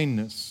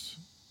kindness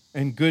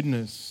and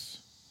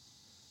goodness.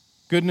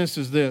 Goodness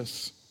is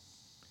this.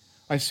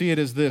 I see it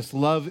as this: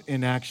 love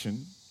in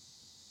action.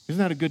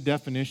 Isn't that a good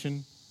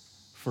definition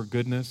for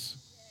goodness?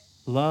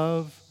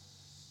 Love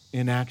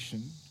in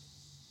action.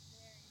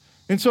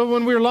 And so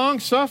when we're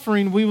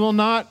long-suffering, we will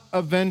not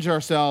avenge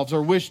ourselves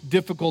or wish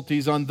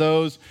difficulties on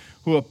those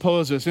who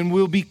oppose us. And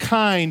we'll be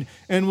kind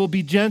and we'll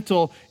be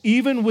gentle,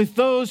 even with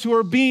those who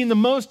are being the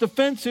most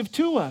offensive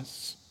to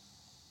us.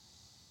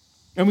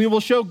 And we will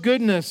show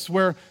goodness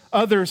where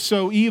others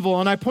sow evil.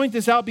 And I point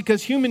this out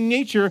because human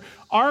nature,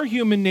 our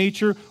human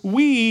nature,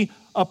 we,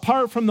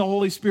 apart from the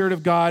Holy Spirit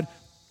of God,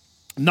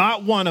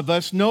 not one of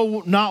us,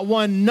 no, not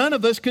one, none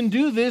of us can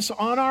do this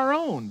on our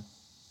own.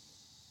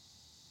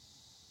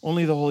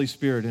 Only the Holy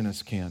Spirit in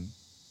us can.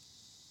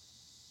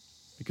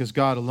 Because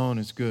God alone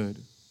is good.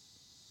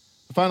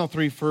 The final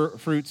three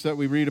fruits that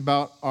we read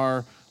about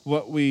are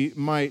what we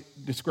might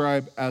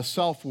describe as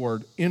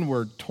self-ward,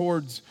 inward,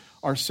 towards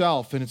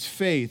ourself, and it's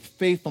faith,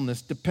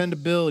 faithfulness,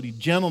 dependability,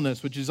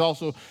 gentleness, which is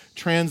also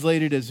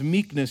translated as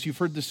meekness. You've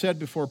heard this said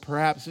before,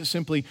 perhaps. It's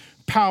simply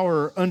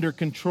power under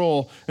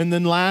control. And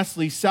then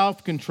lastly,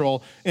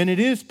 self-control. And it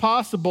is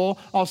possible,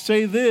 I'll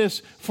say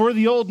this, for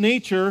the old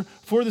nature,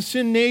 for the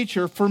sin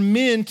nature, for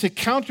men to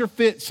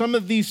counterfeit some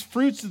of these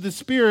fruits of the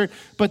Spirit,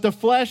 but the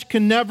flesh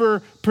can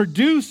never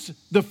produce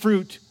the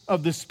fruit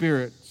of the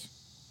Spirit.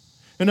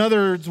 In other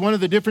words, one of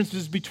the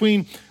differences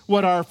between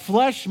what our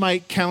flesh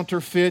might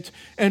counterfeit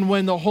and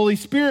when the Holy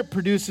Spirit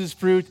produces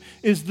fruit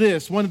is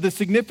this. One of the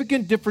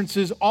significant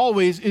differences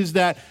always is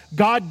that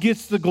God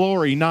gets the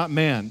glory, not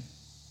man.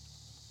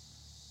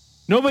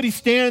 Nobody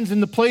stands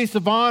in the place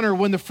of honor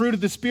when the fruit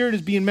of the Spirit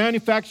is being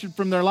manufactured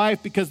from their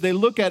life because they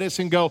look at us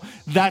and go,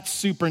 that's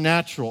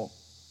supernatural.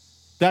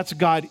 That's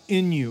God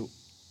in you.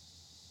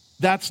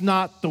 That's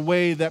not the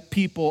way that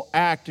people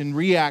act and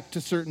react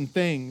to certain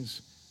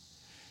things.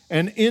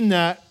 And in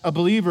that, a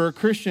believer, a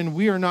Christian,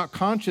 we are not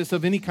conscious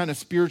of any kind of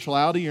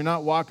spirituality. You're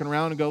not walking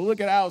around and go,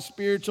 look at how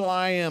spiritual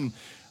I am.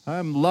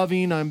 I'm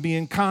loving, I'm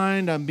being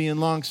kind, I'm being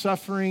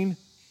long-suffering.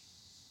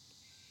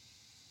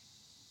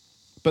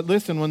 But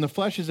listen, when the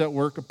flesh is at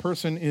work, a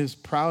person is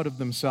proud of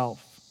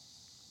themselves.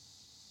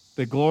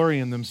 They glory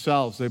in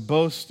themselves. They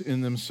boast in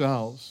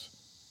themselves.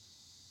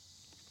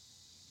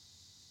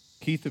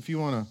 Keith, if you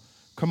want to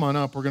come on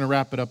up, we're going to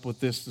wrap it up with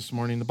this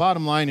morning. The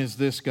bottom line is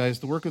this, guys.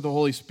 The work of the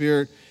Holy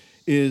Spirit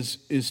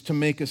is to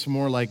make us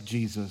more like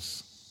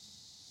Jesus.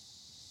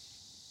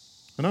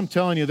 And I'm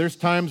telling you, there's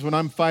times when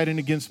I'm fighting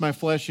against my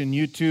flesh, and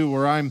you too,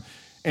 where I'm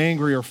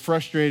angry or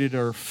frustrated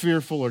or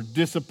fearful or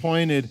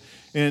disappointed,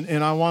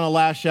 and I want to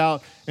lash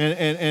out,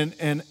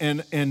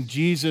 and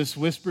Jesus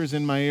whispers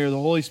in my ear, the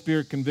Holy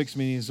Spirit convicts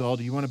me, and he says, "Oh,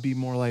 do you want to be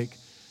more like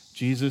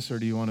Jesus, or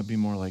do you want to be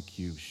more like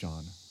you,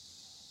 Sean?"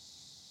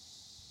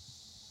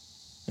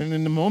 And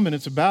in the moment,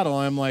 it's a battle.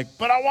 I'm like,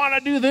 but I want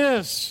to do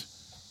this.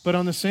 But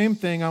on the same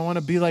thing, I want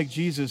to be like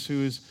Jesus,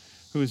 who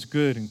is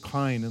good and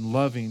kind and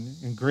loving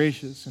and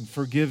gracious and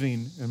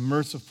forgiving and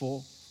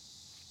merciful.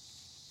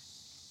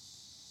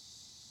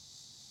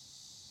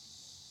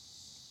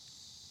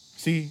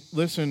 See,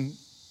 listen,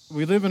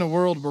 we live in a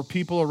world where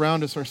people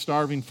around us are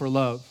starving for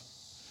love.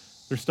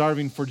 They're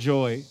starving for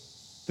joy.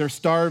 They're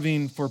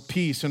starving for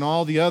peace and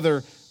all the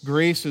other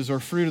graces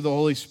or fruit of the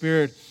Holy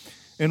Spirit.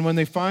 And when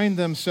they find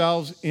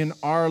themselves in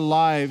our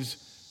lives,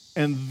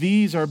 and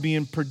these are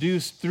being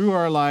produced through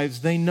our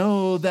lives, they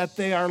know that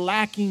they are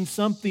lacking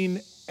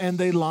something and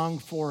they long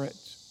for it.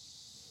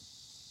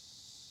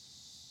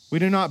 We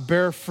do not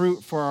bear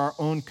fruit for our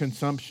own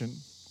consumption.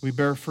 We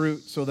bear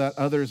fruit so that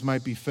others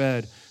might be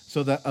fed,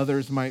 so that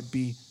others might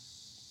be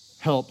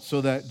helped,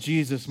 so that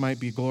Jesus might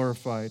be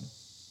glorified.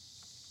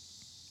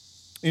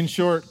 In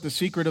short, the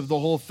secret of the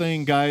whole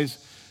thing, guys,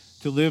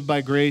 to live by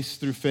grace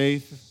through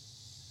faith,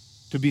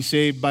 to be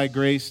saved by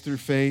grace through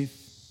faith,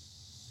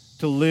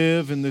 to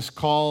live in this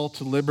call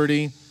to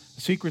liberty.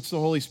 The secret's the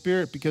Holy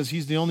Spirit, because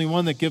he's the only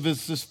one that gives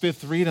us this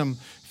fifth freedom,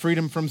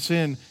 freedom from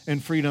sin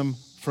and freedom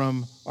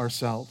from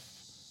ourselves.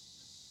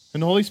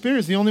 And the Holy Spirit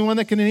is the only one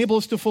that can enable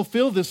us to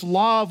fulfill this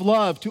law of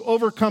love, to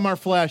overcome our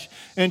flesh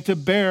and to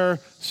bear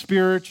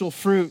spiritual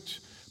fruit.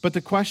 But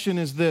the question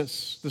is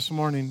this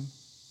morning.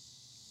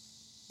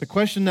 The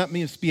question that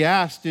must be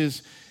asked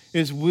is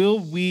will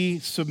we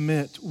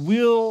submit?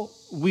 Will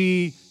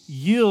we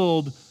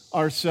yield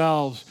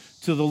ourselves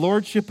to the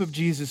lordship of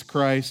Jesus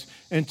Christ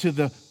and to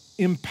the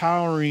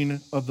empowering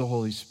of the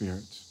Holy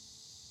Spirit?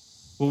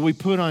 Will we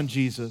put on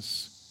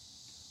Jesus?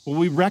 Will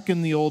we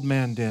reckon the old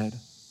man dead?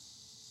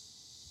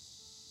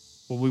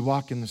 Will we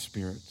walk in the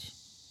Spirit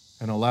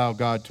and allow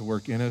God to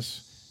work in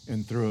us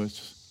and through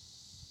us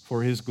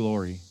for his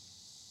glory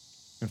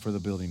and for the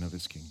building of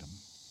his kingdom?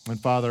 And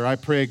Father, I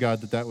pray,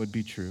 God, that would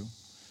be true.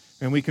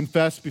 And we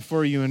confess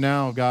before you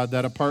now, God,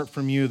 that apart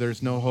from you,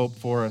 there's no hope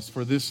for us,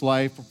 for this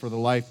life or for the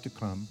life to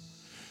come.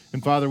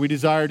 And Father, we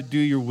desire to do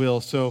your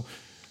will, so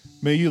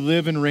may you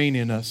live and reign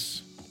in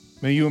us.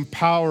 May you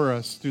empower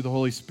us through the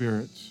Holy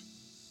Spirit.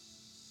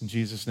 In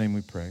Jesus' name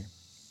we pray.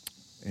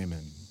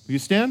 Amen. Will you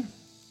stand?